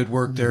 Good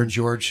work there,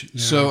 George.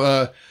 Yeah.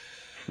 So,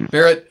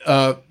 Barrett,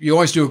 you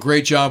always do a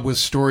great job with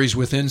stories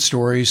within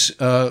stories.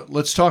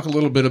 Let's talk a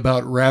little bit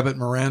about Rabbit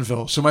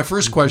Moranville. So my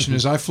first question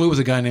is, I flew with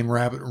a guy named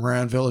Rabbit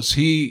Moranville.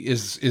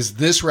 Is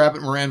this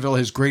Rabbit Moranville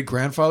his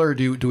great-grandfather, or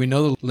do we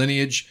know the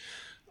lineage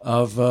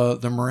of the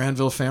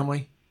Moranville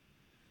family?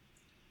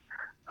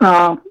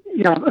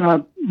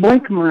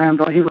 Blake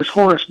Moranville, he was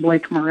Horace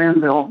Blake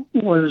Moranville,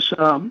 was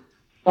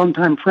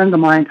longtime friend of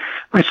mine.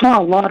 I saw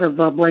a lot of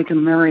Blake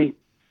and Mary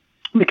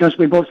because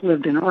we both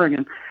lived in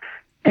Oregon.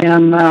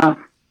 And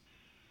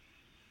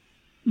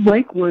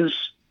Blake was,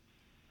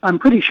 I'm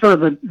pretty sure,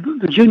 the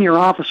junior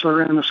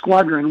officer in the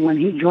squadron when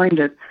he joined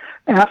it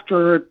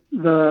after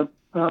the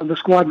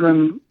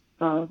squadron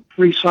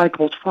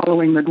recycled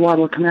following the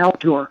Guadalcanal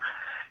tour.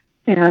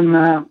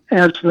 And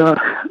as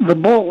the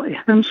bull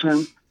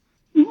ensign,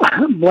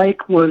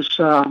 Blake was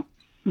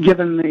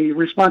given the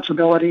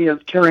responsibility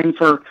of caring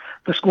for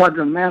the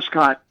squadron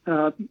mascot,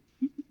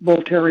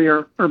 bull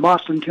terrier or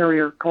Boston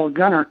Terrier called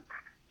Gunner,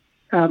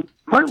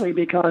 partly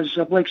because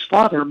Blake's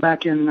father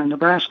back in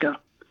Nebraska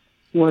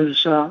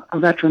was a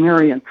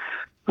veterinarian.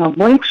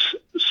 Blake's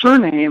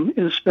surname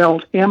is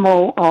spelled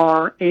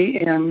Moranville,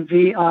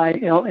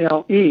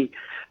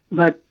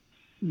 but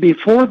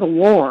before the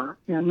war,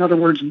 in other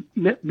words,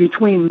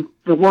 between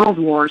the world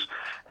wars,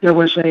 there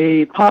was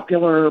a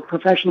popular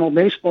professional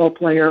baseball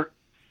player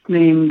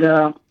named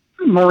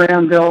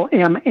Moranville,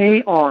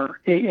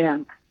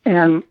 Maran,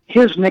 and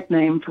his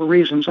nickname, for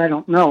reasons I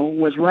don't know,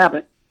 was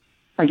Rabbit.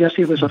 I guess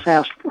he was a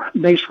fast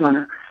base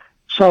runner.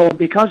 So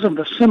because of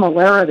the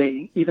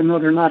similarity, even though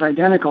they're not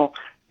identical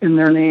in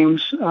their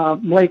names,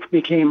 Blake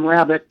became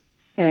Rabbit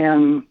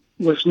and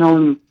was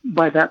known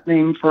by that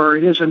name for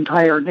his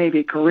entire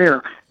Navy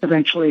career.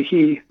 Eventually,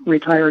 he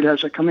retired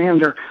as a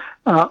commander.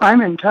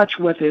 I'm in touch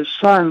with his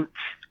son,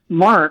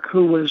 Mark,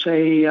 who was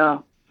a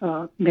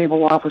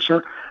naval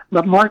officer,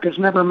 but Mark has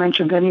never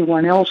mentioned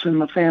anyone else in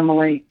the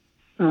family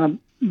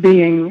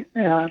being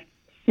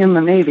in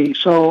the Navy,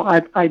 so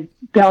I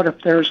doubt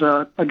if there's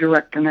a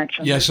direct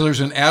connection. Yeah, so there's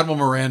an Admiral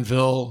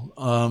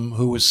Moranville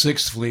who was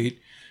 6th Fleet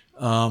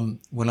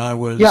when I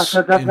was. Yes,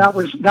 that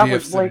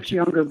was Blake's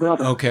younger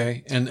brother.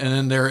 Okay, and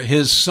then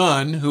his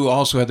son, who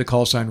also had the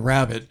call sign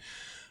Rabbit.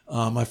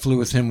 I flew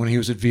with him when he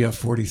was at VF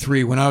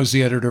 43 when I was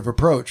the editor of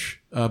Approach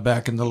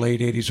back in the late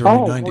 80s,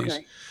 early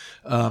 90s.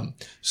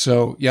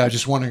 So yeah,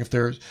 just wondering if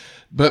there's,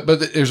 but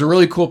there's a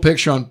really cool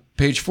picture on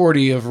page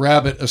 40 of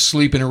Rabbit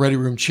asleep in a ready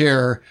room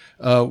chair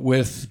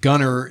with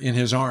Gunner in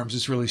his arms.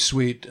 It's really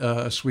sweet,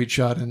 a sweet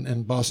shot.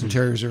 And Boston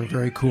Terriers are a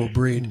very cool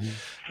breed.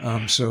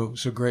 So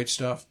great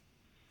stuff.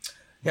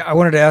 Yeah, I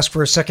wanted to ask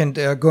for a second,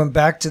 going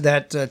back to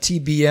that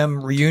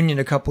TBM reunion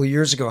a couple of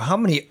years ago, how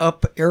many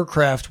UP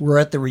aircraft were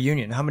at the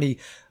reunion? How many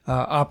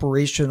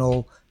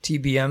operational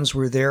TBMs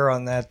were there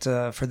on that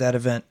for that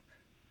event?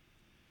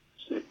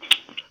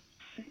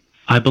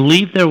 I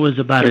believe there was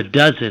about a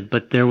dozen,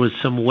 but there was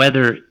some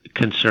weather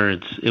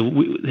concerns.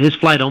 His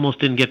flight almost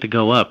didn't get to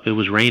go up. It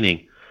was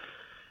raining.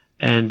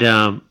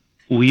 And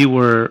we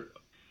were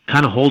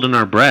kind of holding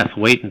our breath,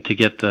 waiting to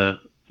get the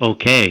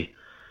okay.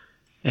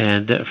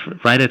 And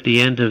right at the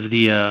end of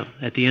the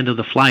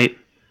flight,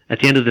 at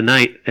the end of the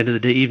night, end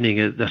of the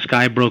evening, the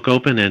sky broke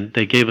open and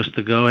they gave us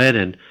the go ahead,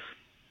 and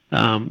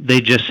they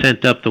just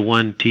sent up the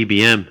one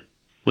TBM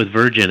with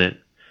Verge in it.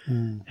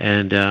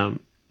 And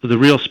the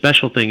real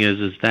special thing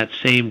is that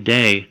same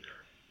day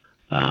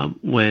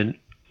when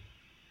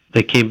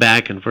they came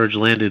back and Verge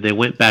landed, they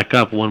went back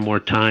up one more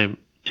time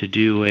to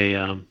do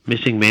a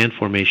missing man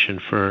formation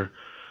for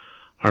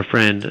our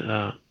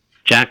friend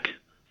Jack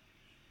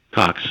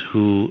Cox,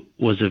 who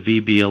was a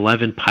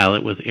VB-11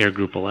 pilot with Air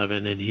Group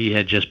 11, and he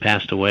had just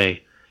passed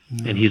away.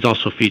 And he's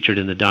also featured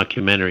in the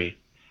documentary.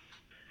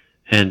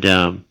 And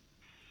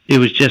it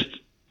was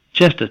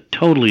just a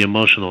totally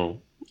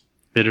emotional,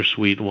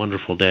 bittersweet,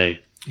 wonderful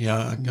day.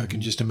 Yeah, I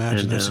can just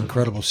imagine. That's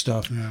incredible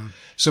stuff. Yeah.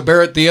 So,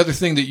 Barrett, the other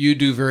thing that you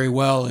do very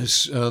well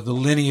is the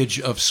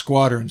lineage of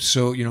squadrons.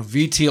 So,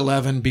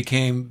 VT-11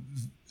 became,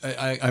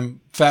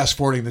 I'm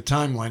fast-forwarding the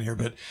timeline here,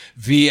 but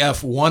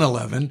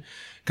VF-111,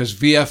 because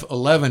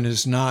VF-11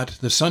 is not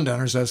the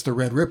Sundowners, that's the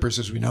Red Rippers,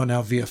 as we know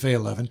now,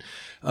 VFA-11.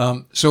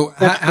 So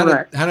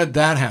how did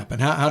that happen?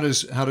 How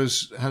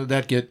did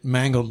that get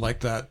mangled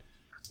like that?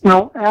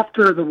 Well,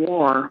 after the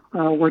war,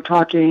 we're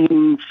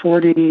talking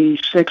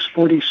 46,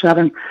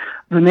 47,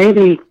 the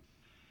Navy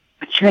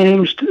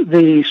changed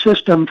the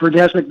system for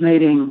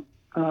designating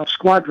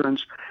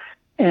squadrons,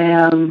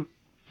 and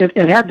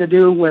it had to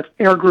do with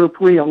air group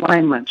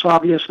realignments.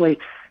 Obviously,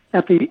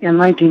 in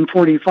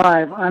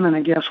 1945, I'm going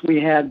to guess we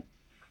had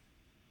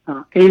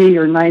 80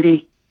 or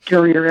 90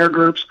 carrier air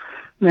groups.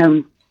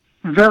 Then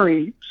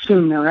very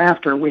soon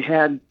thereafter, we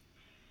had,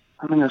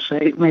 I'm going to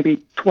say,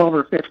 maybe 12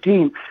 or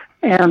 15.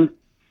 And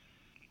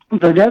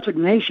the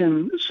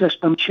designation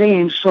system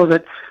changed so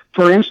that,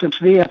 for instance,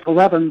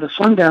 VF-11, the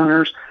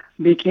Sundowners,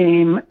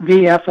 became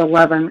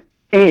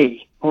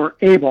VF-11A, or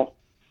Able,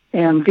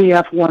 and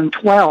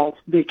VF-112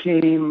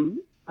 became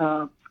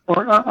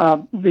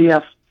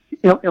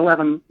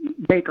VF-11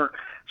 Baker,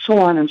 so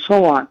on and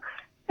so on.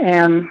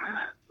 And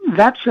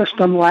that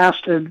system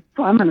lasted,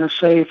 I'm going to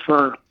say,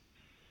 for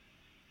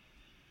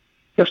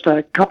just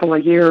a couple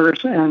of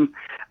years, and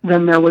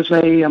then there was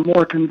a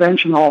more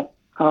conventional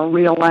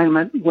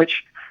realignment,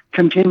 which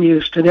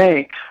continues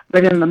today.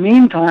 But in the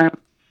meantime,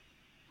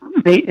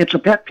 it's a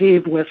pet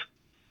peeve with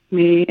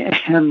me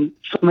and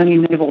so many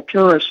naval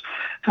purists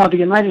how the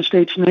United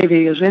States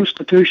Navy is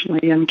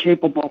institutionally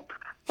incapable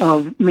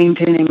of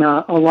maintaining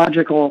a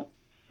logical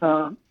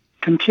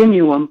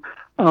continuum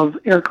of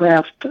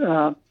aircraft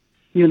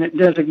unit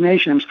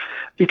designations,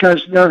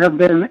 because there have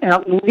been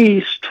at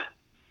least,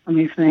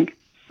 there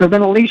have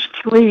been at least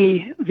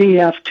 3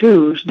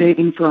 VF-2s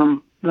dating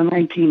from the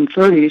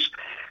 1930s,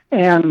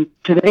 and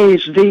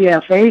today's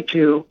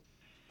VFA-2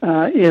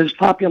 is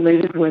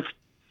populated with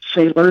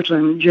sailors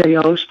and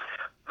JOs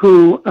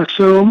who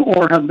assume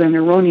or have been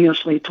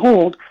erroneously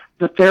told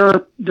that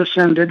they're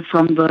descended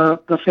from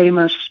the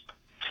famous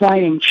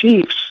Flying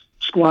Chiefs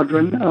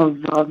squadron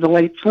of the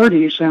late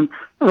 30s and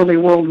early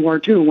World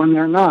War II, when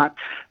they're not.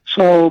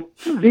 So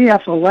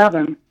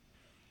VF-11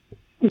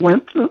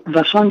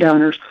 the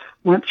Sundowners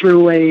went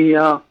through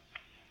a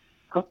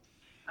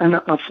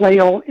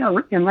flail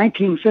in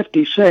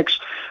 1956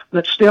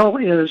 that still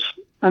is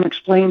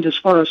unexplained as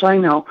far as I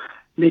know,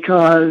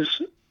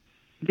 because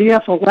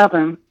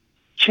VF-11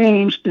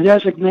 changed the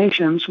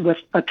designations with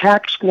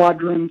Attack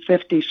Squadron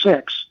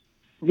 56,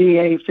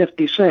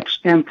 VA-56.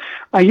 And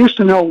I used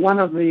to know one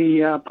of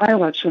the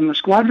pilots in the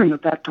squadron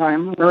at that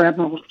time, Rear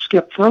Admiral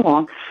Skip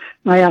Furlong,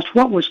 and I asked,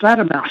 what was that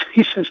about?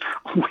 He says,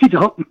 we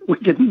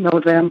didn't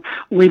know then,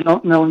 we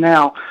don't know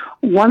now.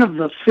 One of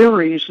the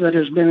theories that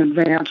has been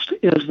advanced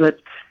is that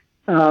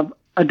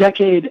a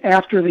decade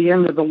after the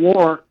end of the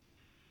war,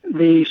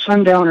 the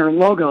Sundowner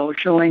logo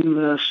showing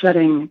the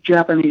setting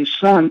Japanese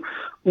sun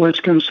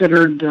was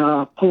considered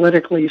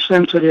politically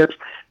sensitive,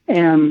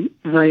 and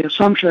the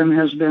assumption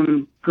has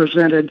been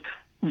presented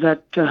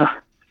that the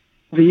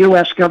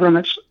U.S.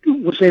 government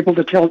was able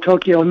to tell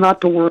Tokyo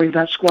not to worry,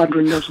 that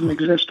squadron doesn't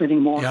exist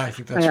anymore. Yeah, I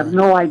think that's I have right.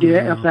 no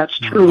idea if that's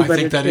true. I but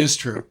think that is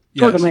true.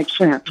 Sort of makes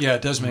sense. Yeah,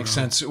 it does make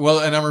sense. Well,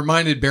 and I'm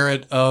reminded,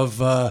 Barrett, of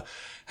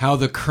how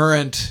the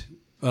current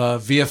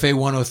VFA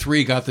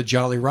 103 got the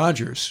Jolly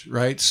Rogers,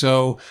 right?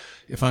 So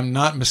if I'm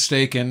not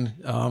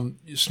mistaken,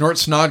 Snort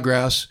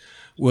Snodgrass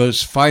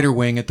was fighter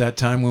wing at that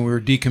time when we were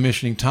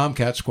decommissioning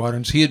Tomcat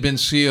squadrons. He had been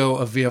CO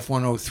of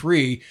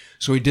VF-103,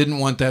 so he didn't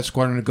want that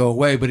squadron to go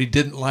away, but he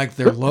didn't like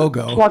their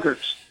logo.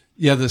 Sluggers.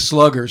 Yeah, the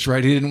Sluggers,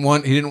 right?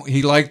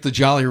 He liked the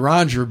Jolly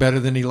Roger better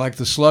than he liked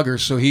the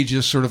Sluggers, so he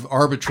just sort of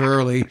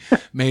arbitrarily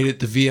made it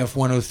the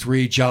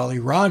VF-103 Jolly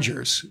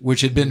Rogers, which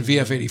had been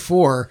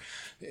VF-84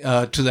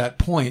 to that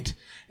point.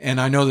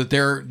 And I know that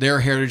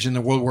their heritage in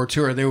the World War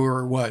II, they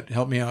were what?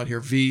 Help me out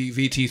here.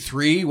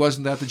 VT3,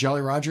 wasn't that the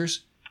Jolly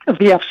Rogers?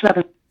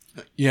 VF-7.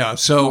 Yeah.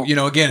 So,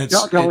 again,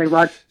 Jolly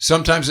Roger.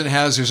 Sometimes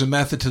there's a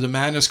method to the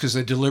madness because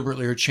they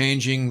deliberately are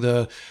changing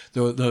the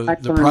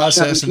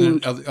process, 17.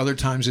 And then other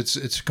times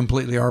it's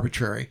completely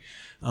arbitrary.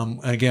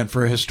 Again,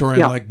 for a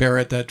historian like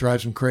Barrett, that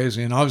drives him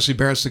crazy. And obviously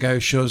Barrett's the guy who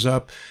shows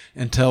up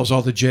and tells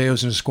all the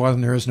JOs in his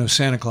squadron there is no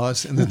Santa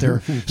Claus and that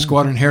their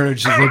squadron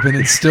heritage that they've been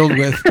instilled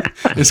with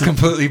is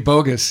completely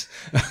bogus.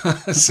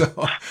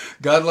 So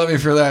God love me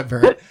for that,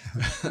 Barrett.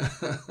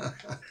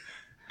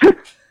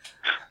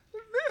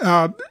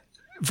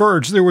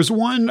 Verge, there was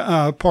one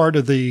part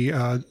of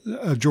the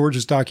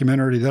George's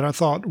documentary that I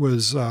thought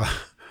was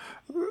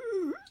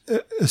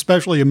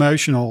especially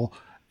emotional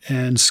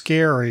and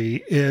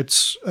scary.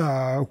 It's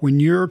when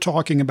you're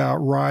talking about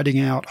riding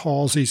out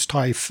Halsey's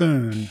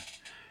Typhoon,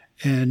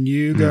 and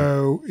you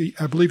go,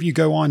 I believe you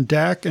go on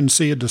deck and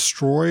see a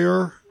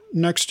destroyer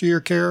next to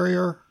your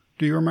carrier.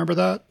 Do you remember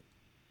that?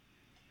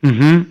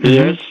 Mm-hmm.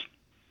 Yes.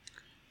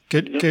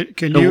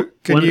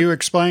 Can you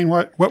explain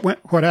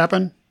what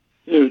happened?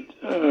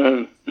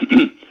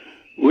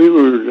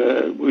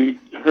 We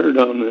heard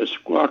on the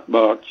squawk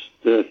box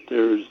that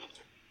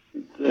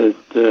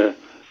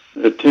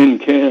a tin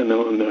can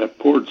on the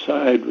port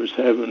side was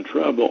having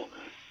trouble.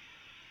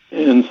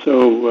 And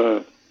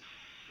so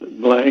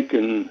Blank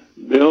and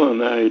Bill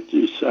and I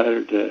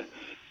decided to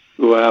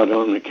go out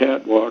on the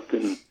catwalk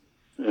and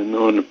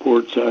on the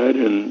port side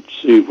and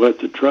see what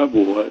the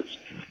trouble was.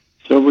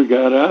 So we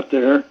got out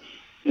there,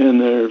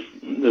 and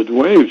the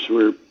waves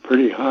were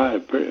pretty high.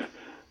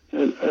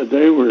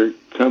 They were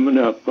coming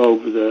up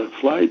over the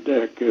flight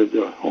deck of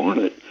the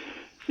Hornet,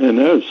 and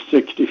that was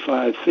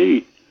 65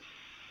 feet.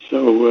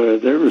 So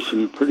there were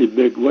some pretty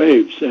big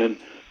waves, and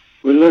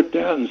we looked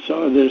out and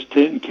saw this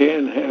tin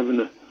can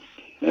having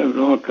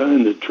all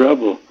kinds of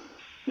trouble,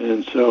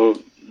 and so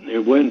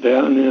it went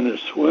down in a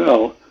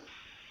swell,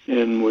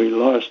 and we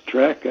lost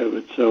track of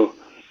it. So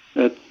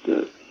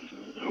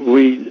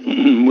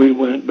we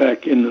went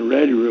back in the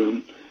ready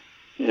room,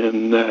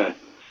 and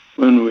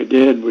when we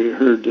did, we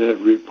heard a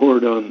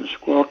report on the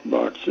squawk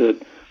box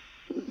that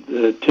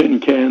the tin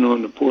can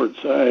on the port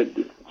side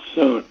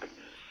sunk.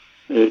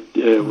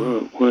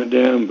 It went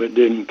down but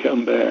didn't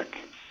come back.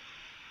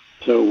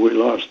 So we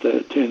lost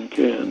that tin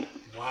can.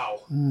 Wow.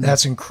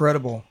 That's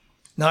incredible.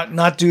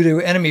 Not due to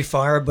enemy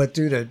fire, but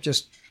due to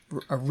just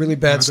a really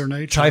bad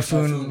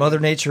typhoon, Mother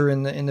Nature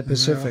in the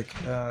Pacific,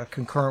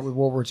 concurrent with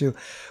World War II.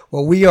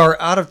 Well, we are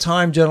out of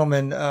time,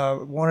 gentlemen.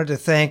 Wanted to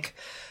thank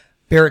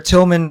Barrett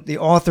Tillman, the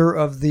author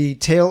of The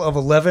Tale of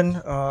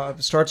 11,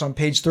 starts on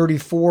page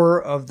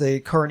 34 of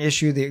the current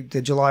issue,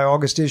 the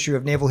July-August issue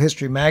of Naval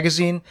History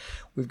magazine.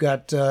 We've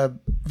got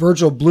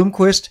Virgil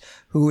Bloomquist,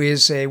 who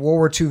is a World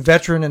War II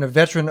veteran and a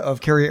veteran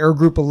of Carrier Air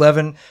Group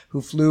 11,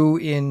 who flew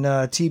in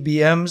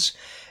TBMs.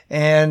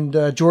 And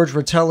George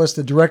Ratellis,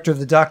 the director of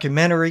the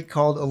documentary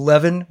called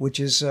 11,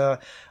 which is on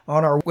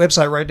our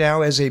website right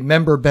now as a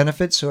member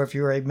benefit. So if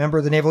you're a member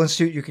of the Naval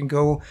Institute, you can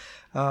go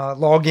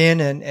log in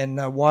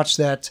and watch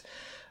that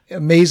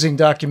amazing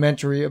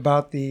documentary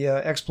about the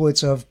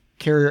exploits of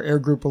Carrier Air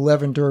Group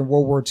 11 during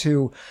World War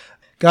II.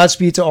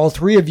 Godspeed to all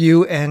three of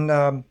you. And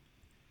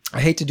I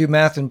hate to do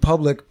math in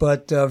public,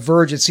 but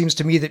Verge, it seems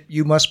to me that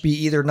you must be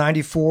either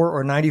 94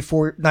 or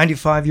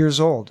 95 years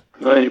old.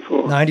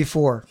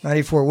 94.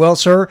 Well,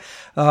 sir,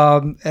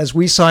 as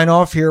we sign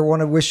off here, I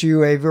want to wish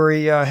you a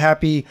very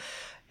happy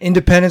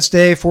Independence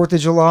Day, 4th of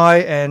July,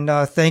 and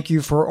thank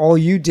you for all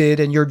you did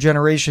and your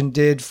generation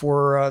did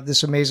for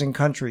this amazing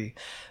country.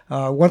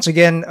 Once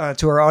again,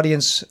 to our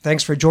audience,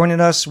 thanks for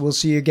joining us. We'll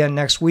see you again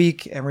next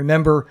week. And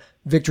remember,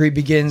 victory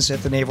begins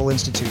at the Naval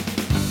Institute.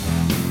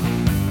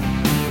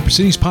 The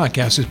Proceedings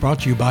podcast is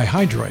brought to you by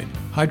Hydroid.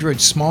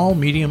 Hydroid's small,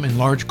 medium, and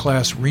large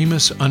class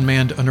Remus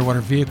unmanned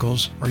underwater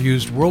vehicles are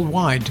used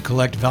worldwide to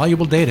collect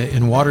valuable data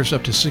in waters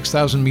up to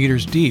 6,000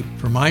 meters deep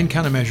for mine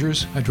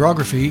countermeasures,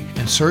 hydrography,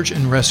 and search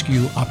and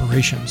rescue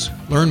operations.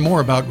 Learn more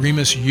about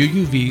Remus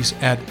UUVs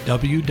at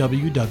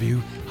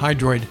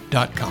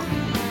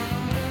www.hydroid.com.